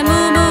here and a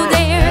moo-moo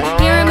there,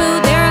 here a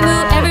moo, there a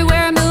moo,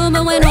 everywhere a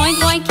moo-moo. An oink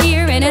oink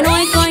here and an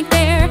oink oink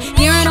there,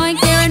 here an oink,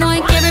 there an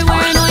oink,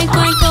 everywhere an oink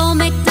oink. Old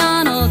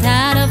MacDonald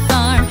had a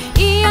farm,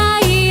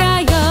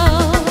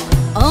 E-I-E-I-O.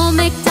 Old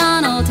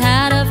MacDonald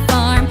had a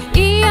farm,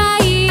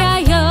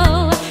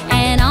 E-I-E-I-O.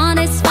 And on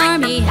his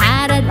farm he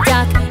had a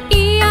duck,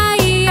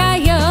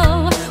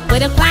 E-I-E-I-O.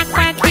 With a quack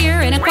quack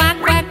here and a quack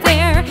quack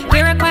there,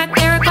 here a quack,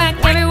 there a quack,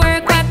 everywhere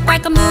a quack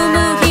quack. A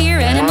moo-moo here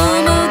and a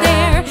moo-moo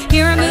there,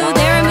 here a moo,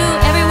 there a moo,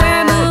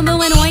 everywhere a moo-moo.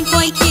 An oink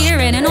oink here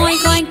and an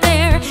oink oink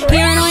there,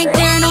 here an oink,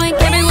 there an oink,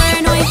 everywhere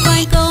an oink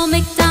oink. Old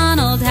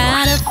MacDonald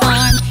had a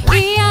farm,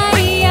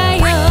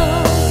 E-I-E-I-O.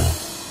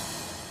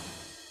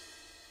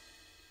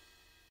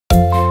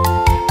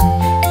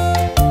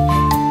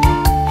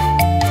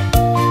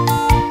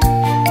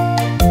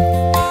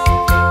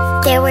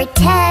 There were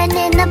 10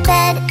 in a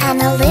bed,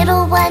 and a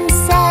little one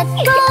said,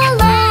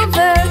 roll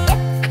over,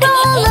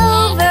 roll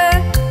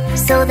over.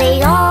 So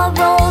they all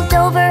rolled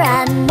over,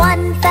 and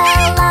one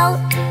fell out.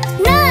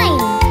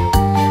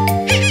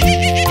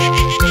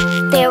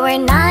 9! There were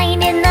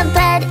 9 in the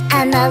bed,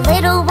 and the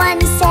little one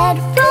said,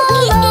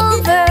 roll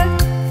over,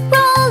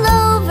 roll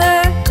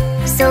over.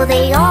 So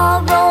they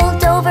all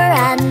rolled over,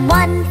 and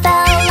one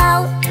fell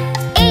out.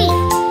 8!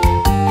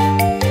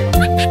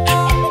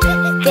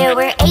 There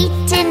were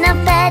 8 in a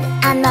bed,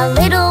 and the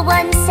little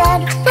one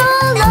said,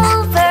 roll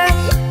over,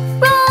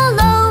 roll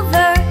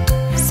over.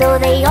 So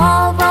they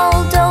all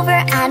rolled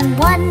over, and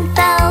one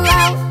fell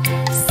out.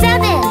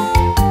 7!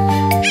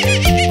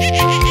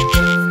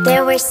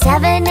 There were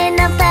 7 in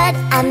a bed,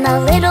 and the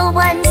little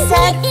one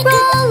said,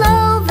 roll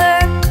over,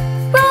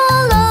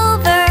 roll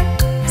over.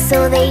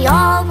 So they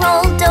all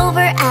rolled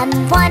over, and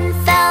one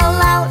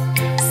fell out.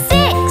 6!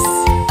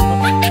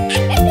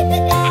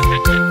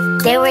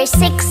 There were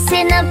 6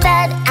 in a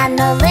bed, and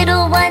the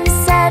little one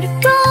said,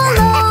 roll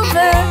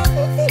over,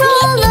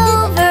 roll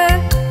over.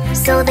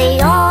 So they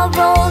all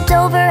rolled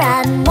over,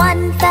 and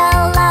one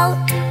fell out.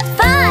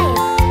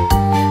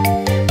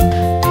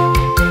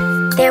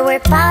 5! There were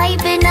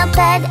 5 in a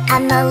bed,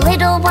 and the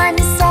little one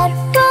said,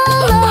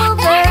 roll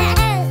over,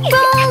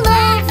 roll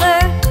over.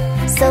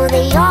 So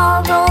they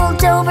all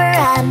rolled over,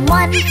 and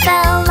one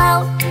fell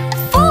out.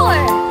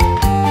 4!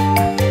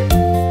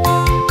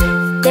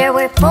 There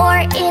were 4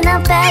 in a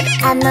bed,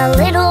 and the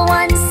little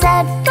one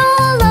said,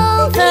 roll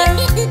over,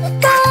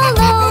 roll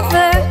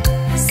over.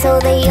 So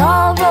they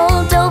all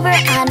rolled over,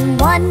 and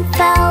one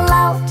fell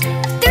out.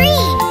 3!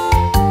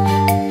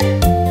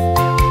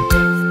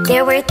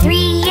 There were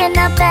 3 in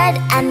a bed,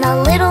 and the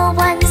little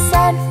one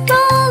said,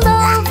 roll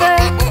over,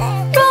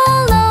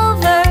 roll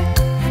over.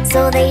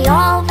 So they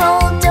all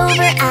rolled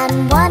over,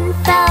 and one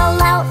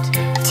fell out.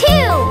 2!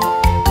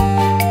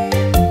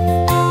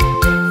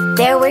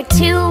 There were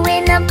 2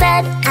 in a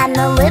bed, and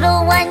the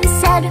little one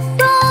said,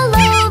 roll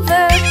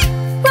over,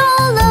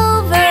 roll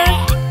over.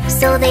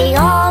 So they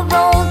all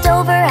rolled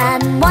over,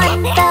 and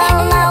one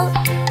fell out.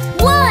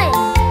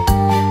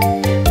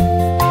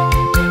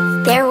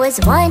 1! There was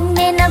 1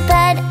 in a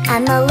bed,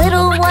 and the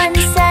little one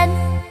said,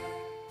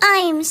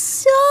 I'm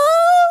so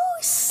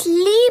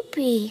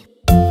sleepy.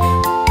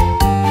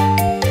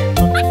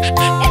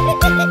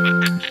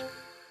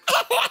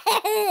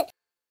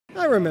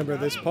 I remember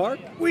this part.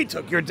 We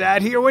took your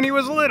dad here when he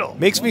was little.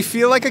 Makes me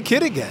feel like a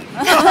kid again.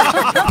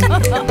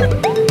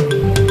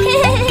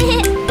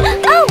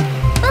 Oh,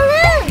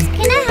 balloons!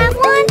 Can I have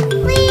one,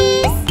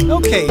 please?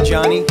 Okay,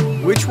 Johny,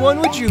 which one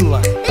would you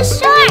like? The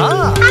shark!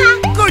 Ah,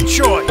 Good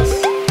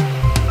choice.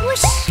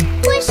 Whoosh,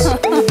 whoosh.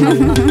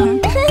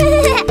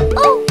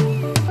 Oh!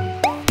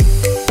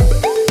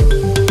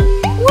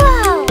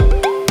 Wow!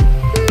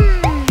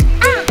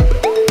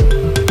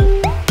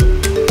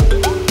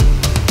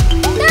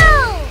 No!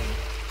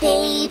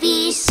 Baby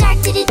shark,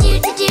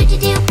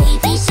 do-do-do-do-do-do-do.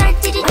 Baby shark,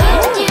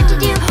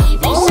 do-do-do-do-do-do.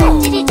 Baby shark,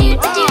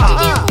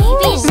 do-do-do-do-do-do.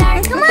 Baby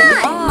shark, come on!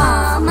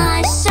 Mama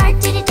shark,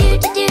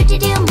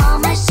 do-do-do-do-do-do.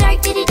 Mama shark,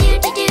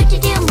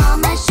 do-do-do-do-do-do.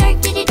 Mama shark,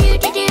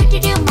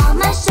 do-do-do-do-do-do.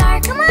 Mama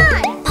shark, come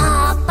on!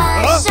 Papa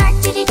shark,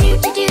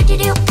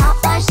 do-do-do-do-do-do. Papa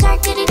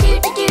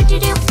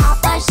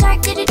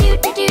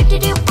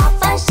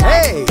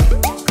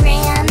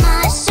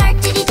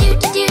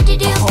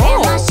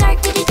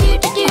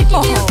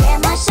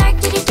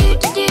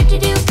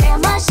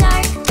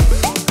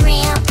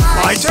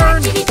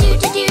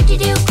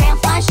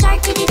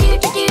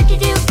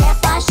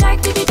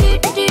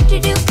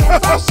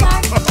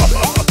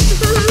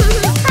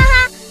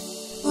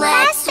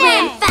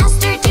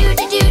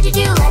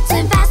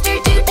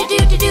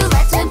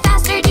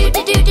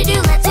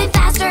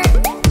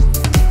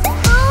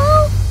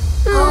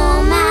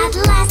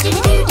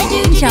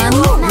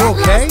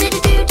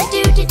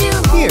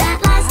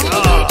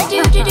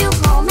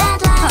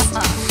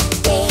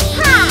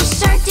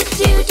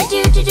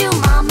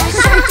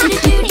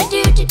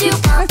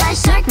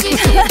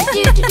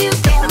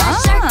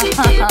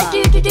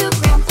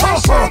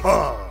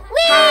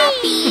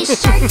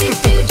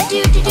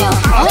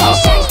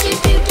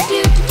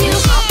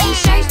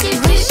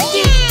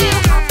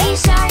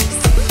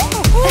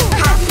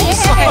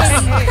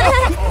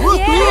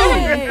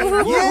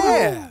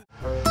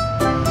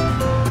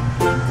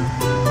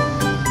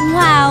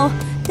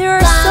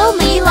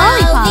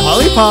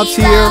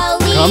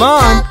Lollipops here. Come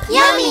on.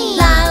 Yummy!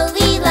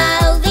 Lolly,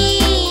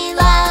 lolly,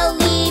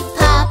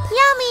 lollipop.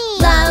 Yummy!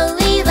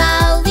 Lolly,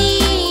 lolly,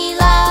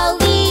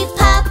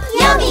 lollipop.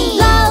 Yummy!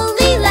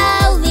 Lolly,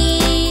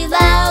 lolly,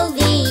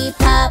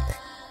 lollipop.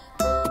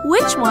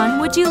 Which one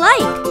would you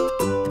like?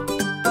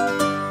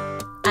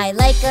 I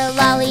like a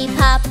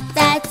lollipop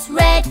that's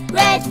red,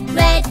 red,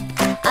 red.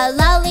 A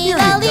lolly, Here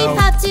we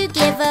lollipop to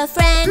give a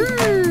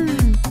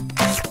friend.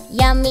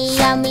 Yummy,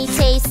 yummy,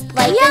 taste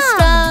like a Yum.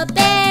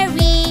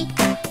 strawberry.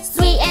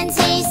 Sweet and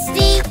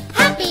tasty,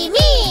 happy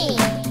me!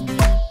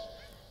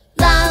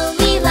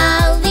 Lolly,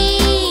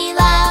 lolly,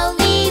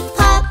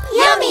 lollipop.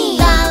 Yummy!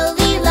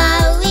 Lolly,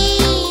 lolly,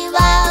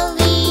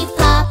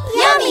 lollipop.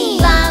 Yummy!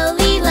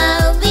 Lolly,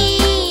 lolly,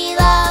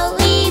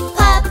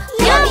 lollipop.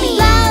 Yummy!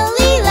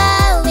 Lolly,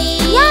 lolly,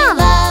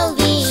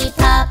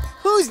 lollipop.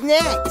 Who's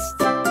next?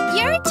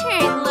 Your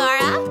turn,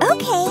 Laura.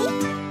 Okay.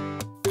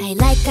 I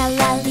like a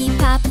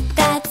lollipop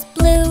that's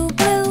blue,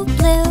 blue,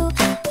 blue.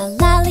 A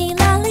lolly,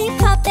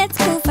 lollipop that's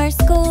cool for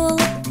school.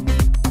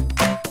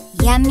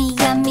 Yummy,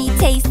 yummy,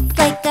 tastes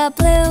like a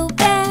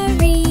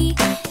blueberry.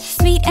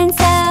 Sweet and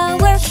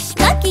sour,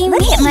 lucky me.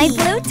 Look at my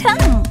blue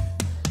tongue.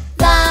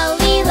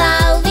 Lolly,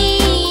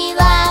 lolly,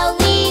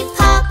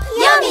 lollipop.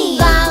 Yummy!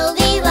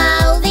 Lolly,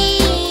 lolly,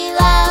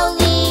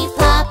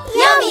 lollipop.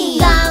 Yummy!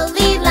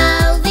 Lolly,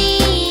 lolly,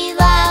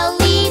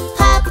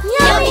 lollipop.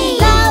 Yummy!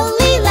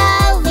 Lolly,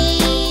 lolly,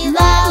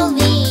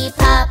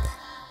 lollipop.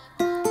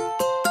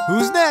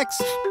 Who's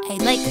next? I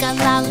like a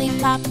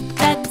lollipop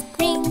that's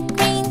green,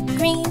 green,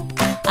 green.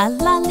 A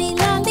lolly,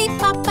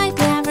 lollipop I've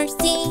never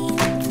seen.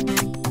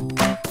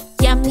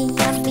 Yummy,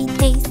 yummy,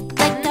 taste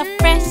like a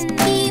fresh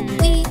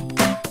kiwi.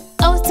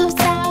 Oh, so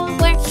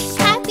sour,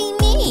 happy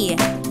me.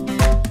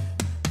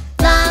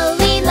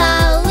 Lolly,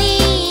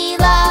 lolly,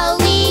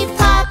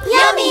 lollipop.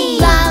 Yummy!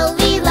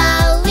 Lolly,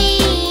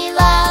 lolly,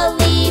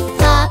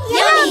 lollipop.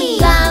 Yummy!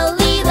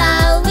 Lolly,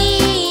 lolly,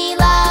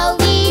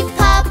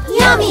 lollipop.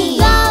 Yummy!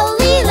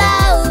 Lolly,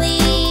 lolly,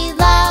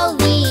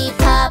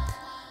 lollipop.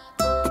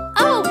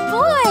 Oh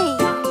boy!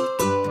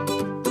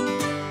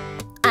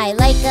 I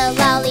like a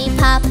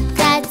lollipop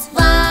that's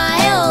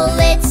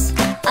violet.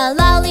 A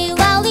lolly,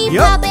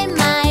 lollipop in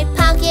my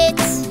pocket.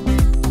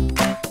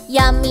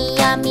 Yummy,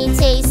 yummy,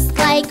 tastes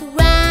like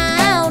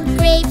round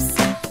grapes.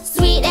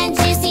 Sweet and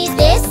juicy,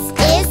 this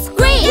is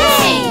great!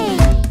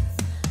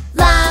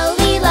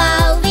 Lolly,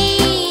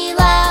 lolly,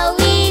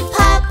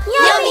 lollipop.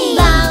 Yummy!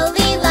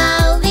 Lolly,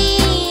 lolly,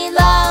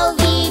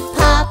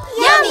 lollipop.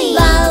 Yummy!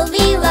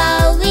 Lolly,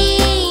 lolly,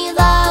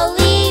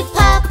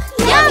 lollipop.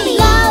 Yummy!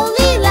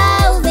 Lolly,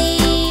 lolly,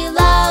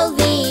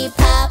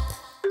 lollipop.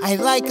 I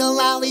like a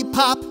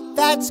lollipop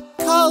that's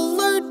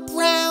colored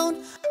brown.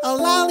 A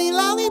lolly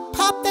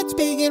lollipop that's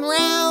big and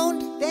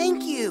round.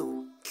 Thank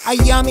you. A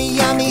yummy,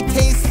 yummy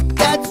taste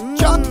that's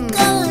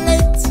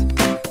chocolate.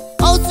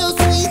 Oh, so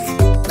sweet.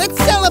 Let's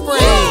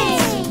celebrate.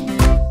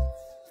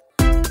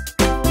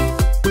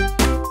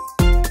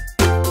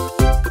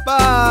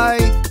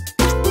 Bye.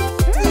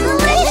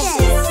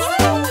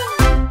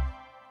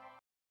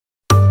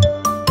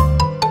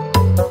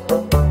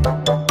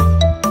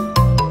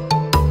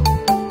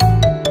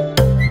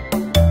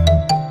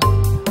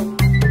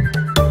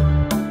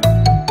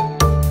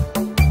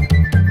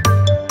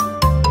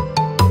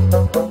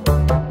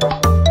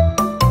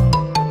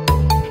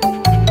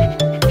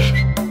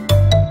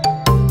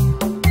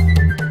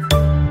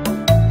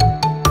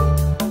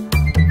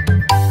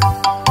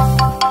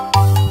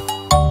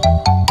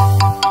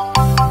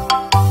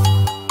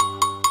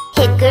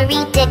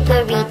 Hickory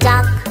dickory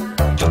dock,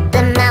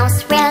 the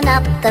mouse ran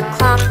up the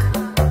clock.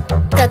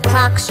 The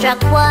clock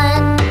struck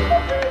 1,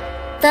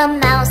 the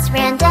mouse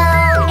ran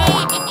down.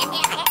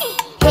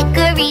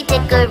 Hickory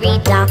dickory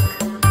dock.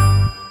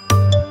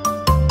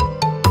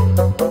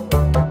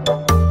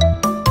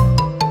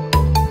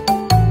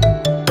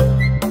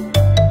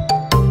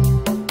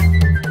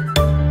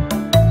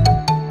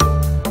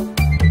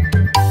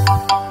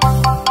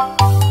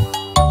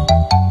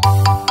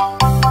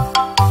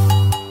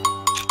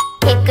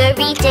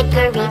 Hickory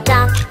dickory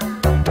dock,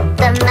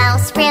 the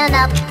mouse ran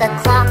up the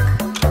clock.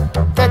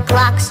 The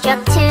clock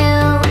struck 2,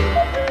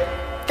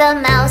 the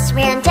mouse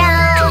ran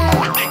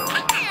down.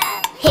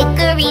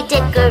 Hickory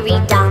dickory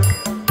dock.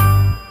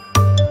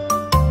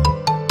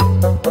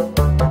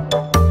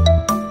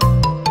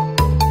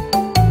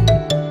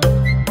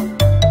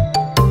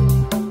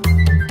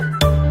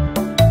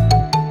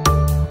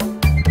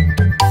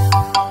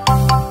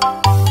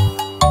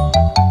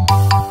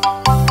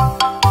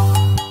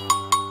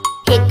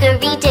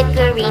 Hickory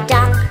dickory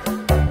dock,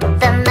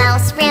 the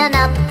mouse ran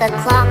up the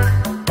clock.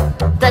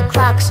 The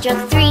clock struck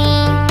 3,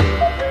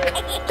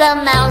 the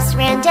mouse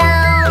ran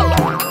down.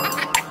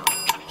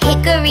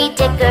 Hickory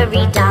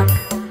dickory dock.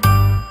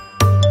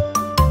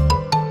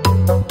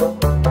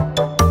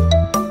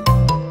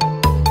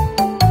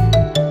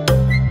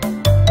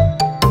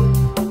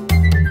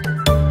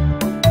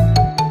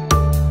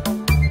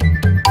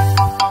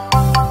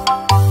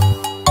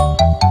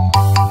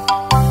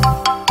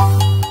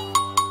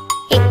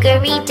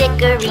 Hickory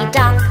dickory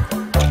dock,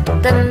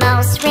 the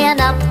mouse ran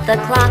up the The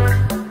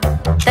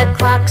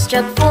clock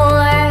struck 4.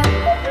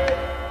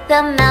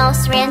 The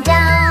mouse ran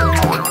down.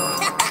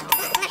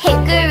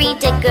 Hickory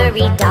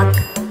dickory dock.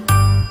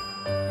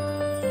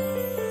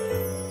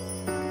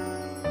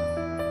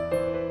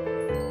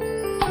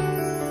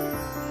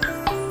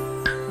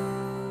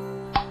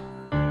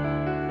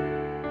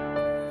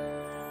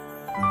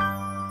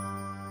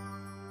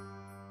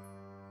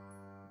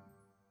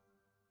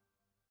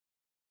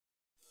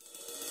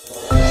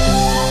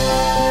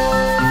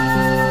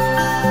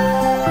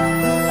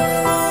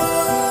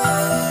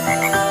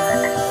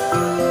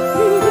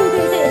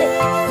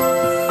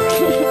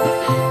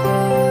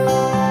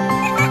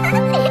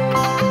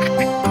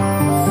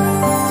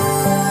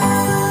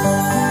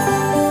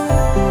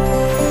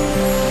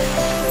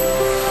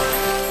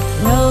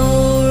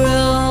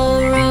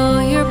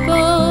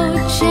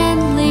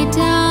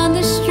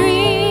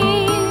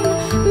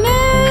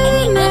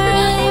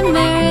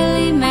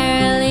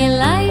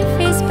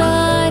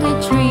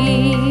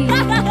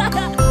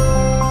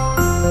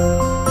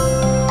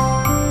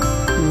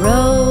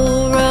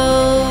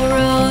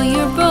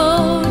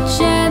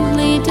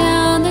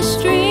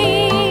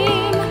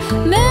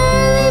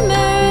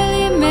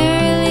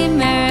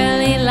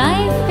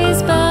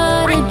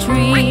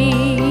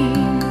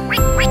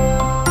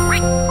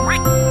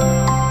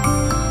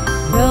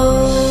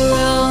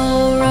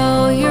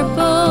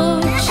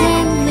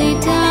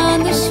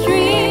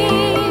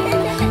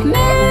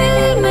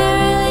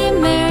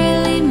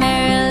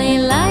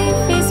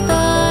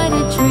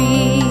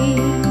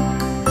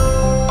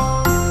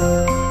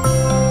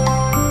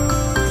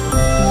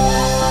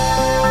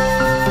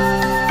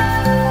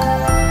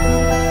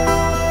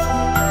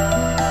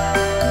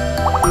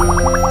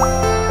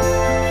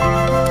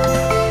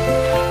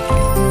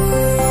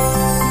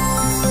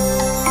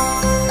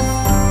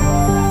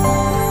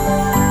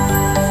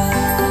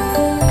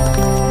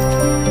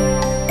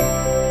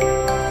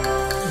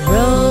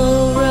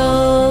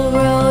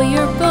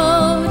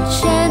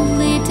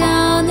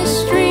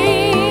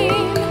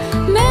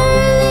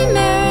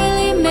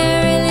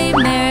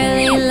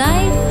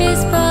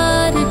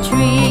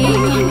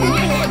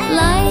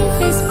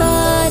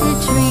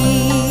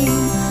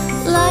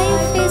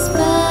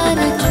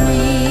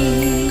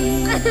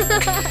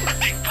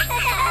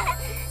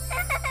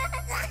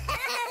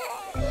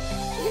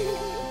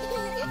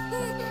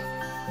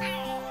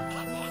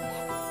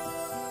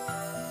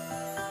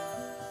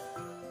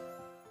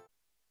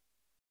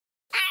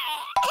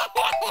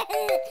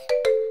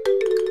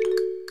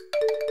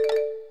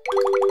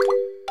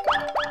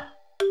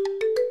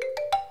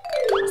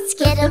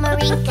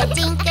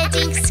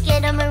 Skidamarinka-dink-a-dink,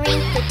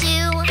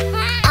 skidamarinka-doo.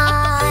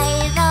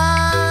 I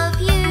love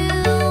you.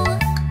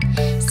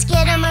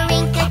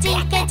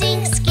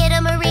 Skidamarinka-dink-a-dink,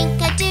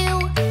 skidamarinka-doo.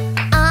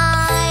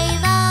 I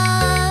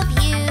love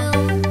you.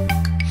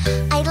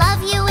 I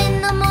love you in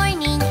the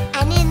morning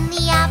and in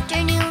the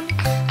afternoon.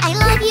 I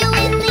love you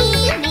in the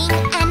evening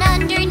and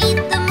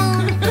underneath the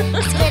moon.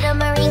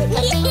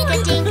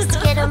 Skidamarinka-dink-a-dink,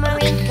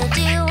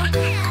 skidamarinka-doo.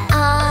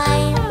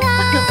 I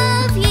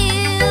love you.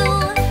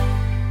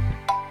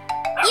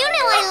 You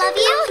know I love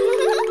you.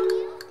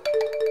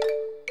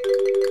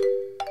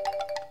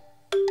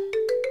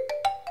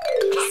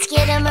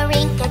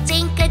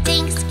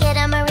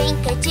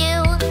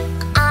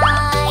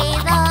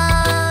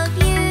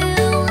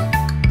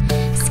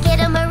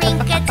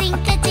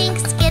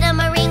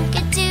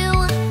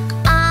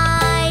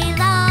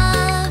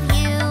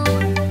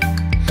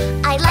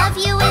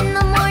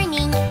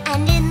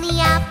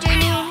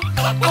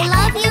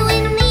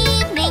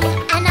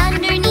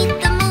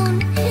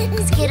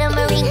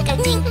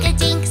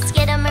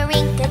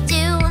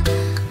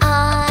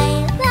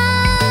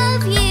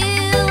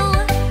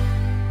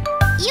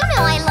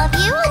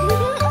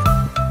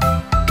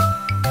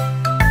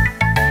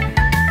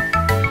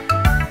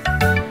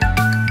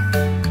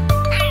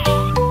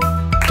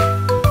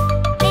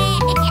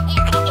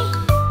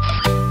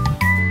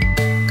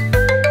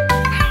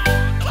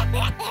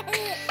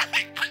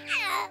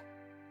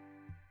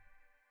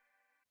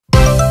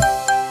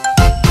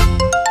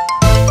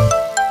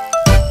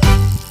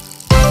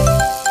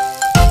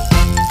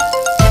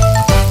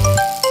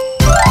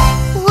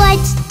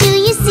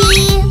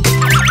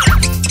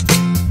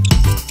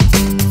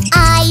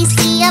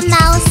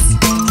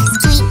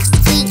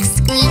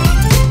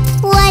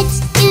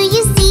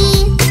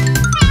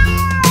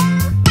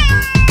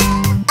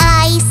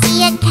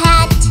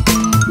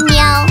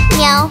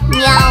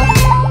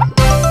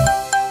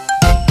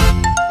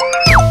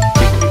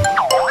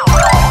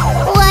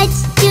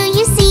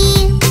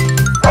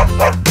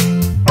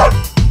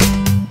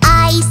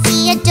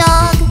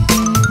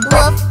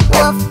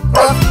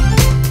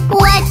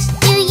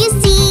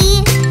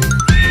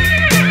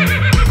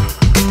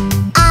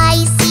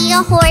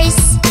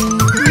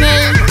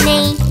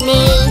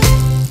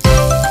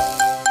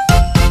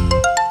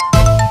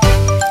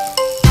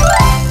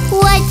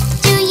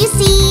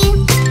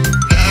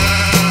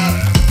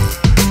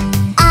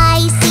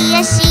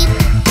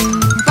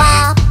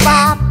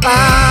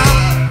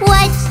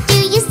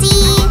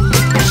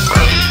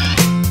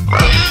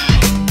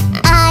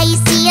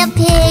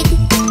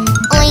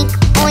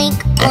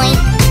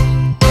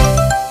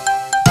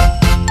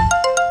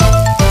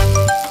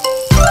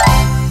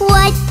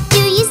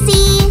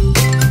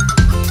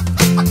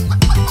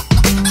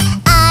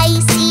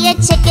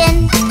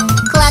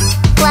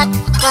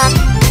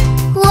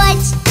 What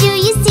do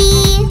you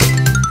see?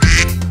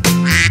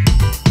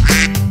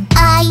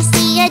 I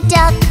see a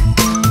duck.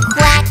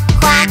 Quack,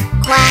 quack,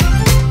 quack.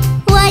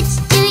 What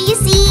do you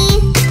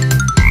see?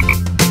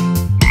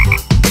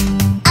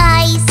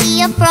 I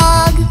see a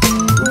frog.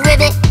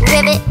 Ribbit,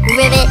 ribbit,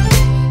 ribbit.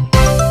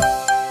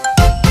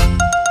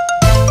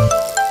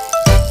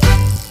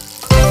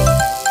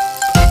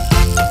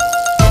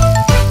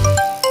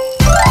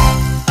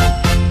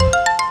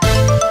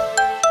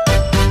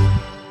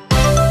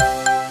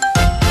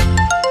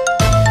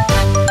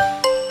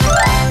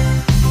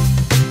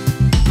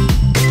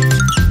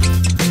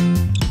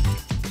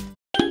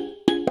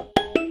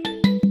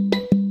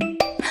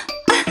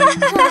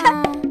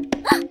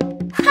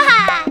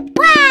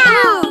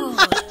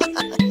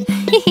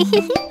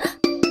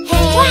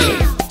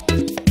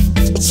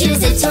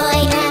 Choose a toy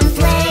and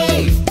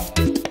play.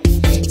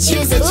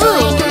 Choose a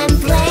toy and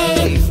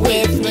play.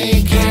 With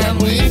me can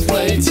we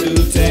play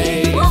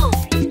today?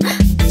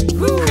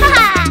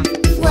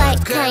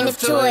 What kind of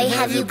toy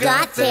have you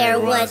got there?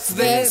 What's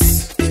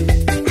this?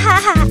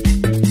 Huh?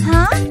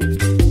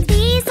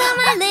 These are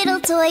my little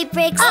toy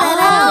bricks that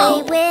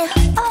I play with.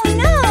 Oh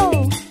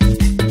no!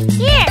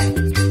 Here!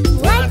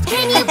 What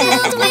can you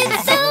build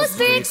with those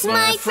bricks,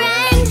 my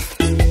friend?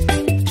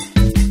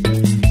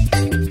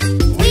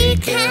 We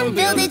can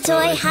build a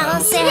toy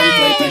house and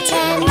play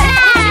pretend.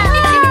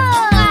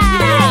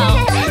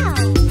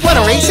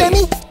 Wanna race,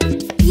 Emmy?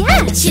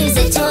 Yeah! Choose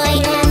a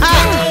toy and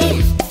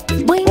play.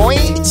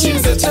 Boing.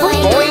 Choose a toy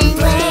and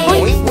play.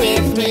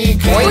 With me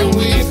can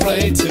we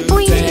play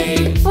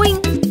today?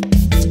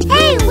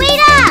 Hey, wait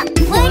up!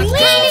 What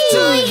kind of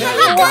toy have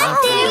you got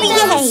there?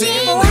 Yeah.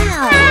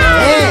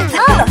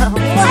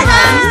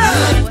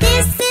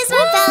 This is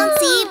my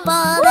bouncy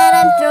ball that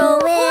I'm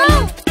throwing.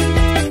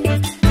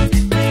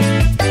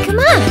 Come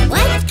on,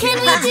 what can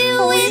we do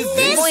with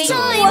this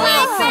toy,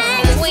 my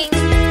friend? We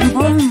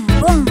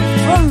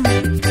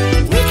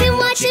can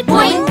watch it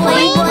boing,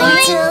 boing, boing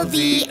till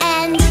the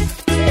end.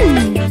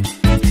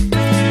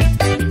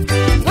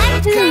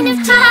 What kind of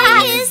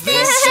toy is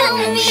this? Show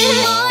me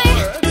more.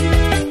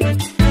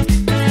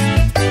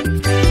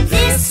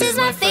 This is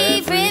my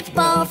favorite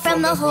ball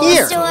from the whole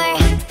Here. store.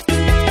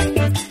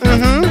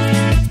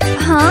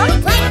 Huh?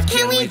 What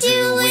can we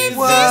do with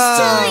this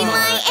toy,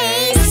 my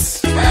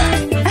ace?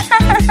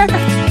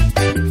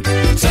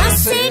 Just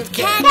say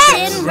catch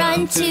and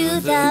run to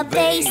the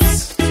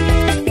base.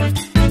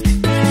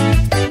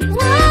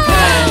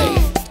 Hey!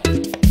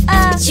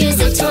 Choose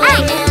a toy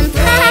and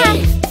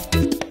play.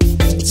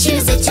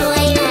 Choose a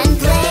toy and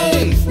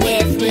play.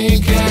 With me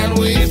can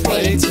we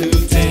play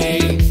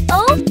today?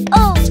 Oh!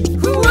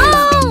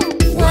 Whoa!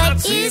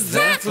 What is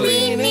that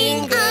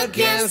leaning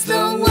against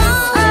the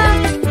wall?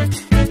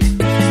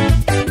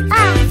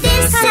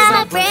 This is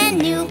my brand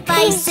new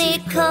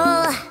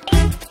bicycle.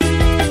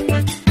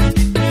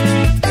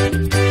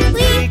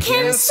 We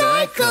can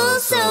cycle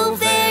so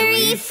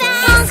very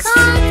fast.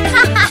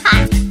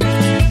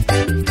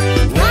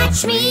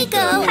 Watch me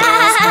go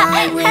as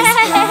I whiz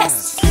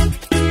past.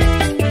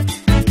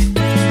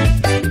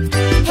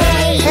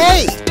 Hey!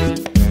 Hey!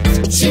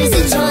 Choose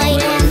a toy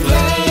and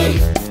play.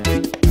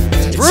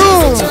 Vroom!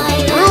 Choose a toy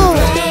Vroom!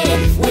 and play.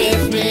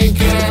 With me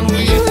can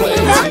we play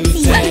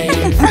today?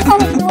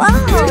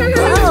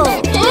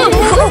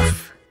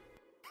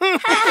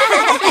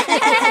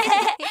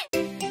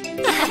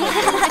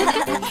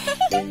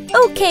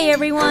 Okay,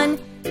 everyone.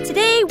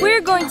 Today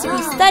we're going to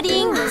be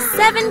studying the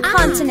 7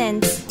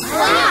 continents.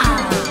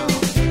 Wow!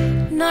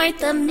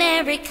 North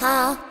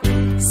America,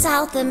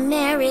 South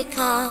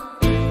America,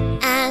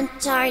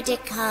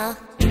 Antarctica,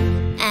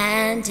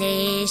 and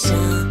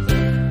Asia.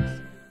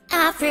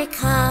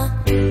 Africa,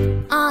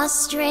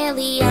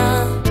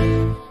 Australia,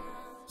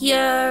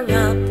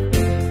 Europe.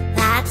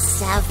 That's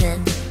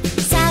 7.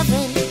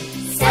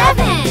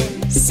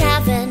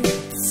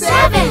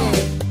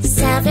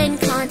 7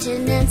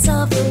 continents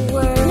of the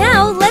world.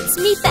 Now let's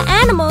meet the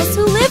animals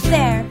who live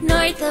there.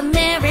 North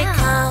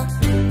America,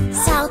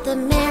 South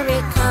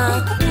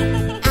America,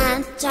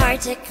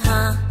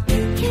 Antarctica,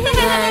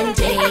 and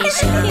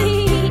Asia.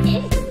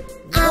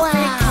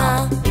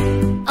 Africa,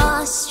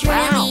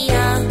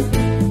 Australia,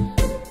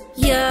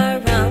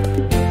 Europe.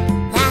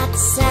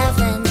 That's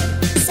 7.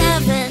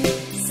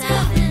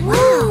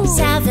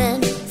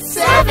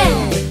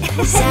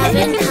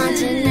 7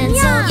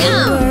 continents of the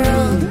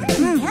world.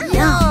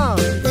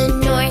 The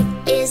north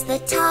is the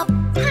top,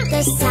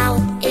 the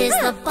south is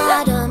the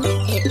bottom.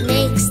 It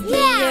makes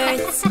the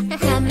Earth's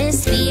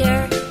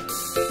hemisphere.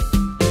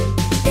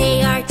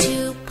 They are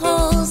 2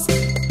 poles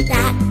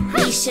that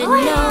we should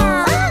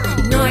know.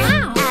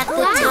 North at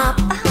the top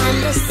and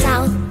the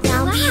south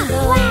down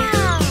below.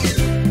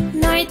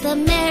 North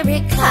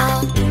America,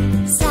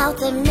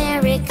 South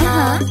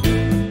America,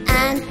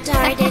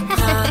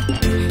 Antarctica,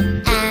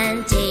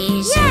 and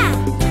Asia.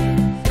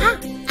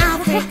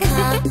 Africa,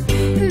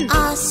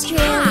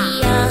 Australia,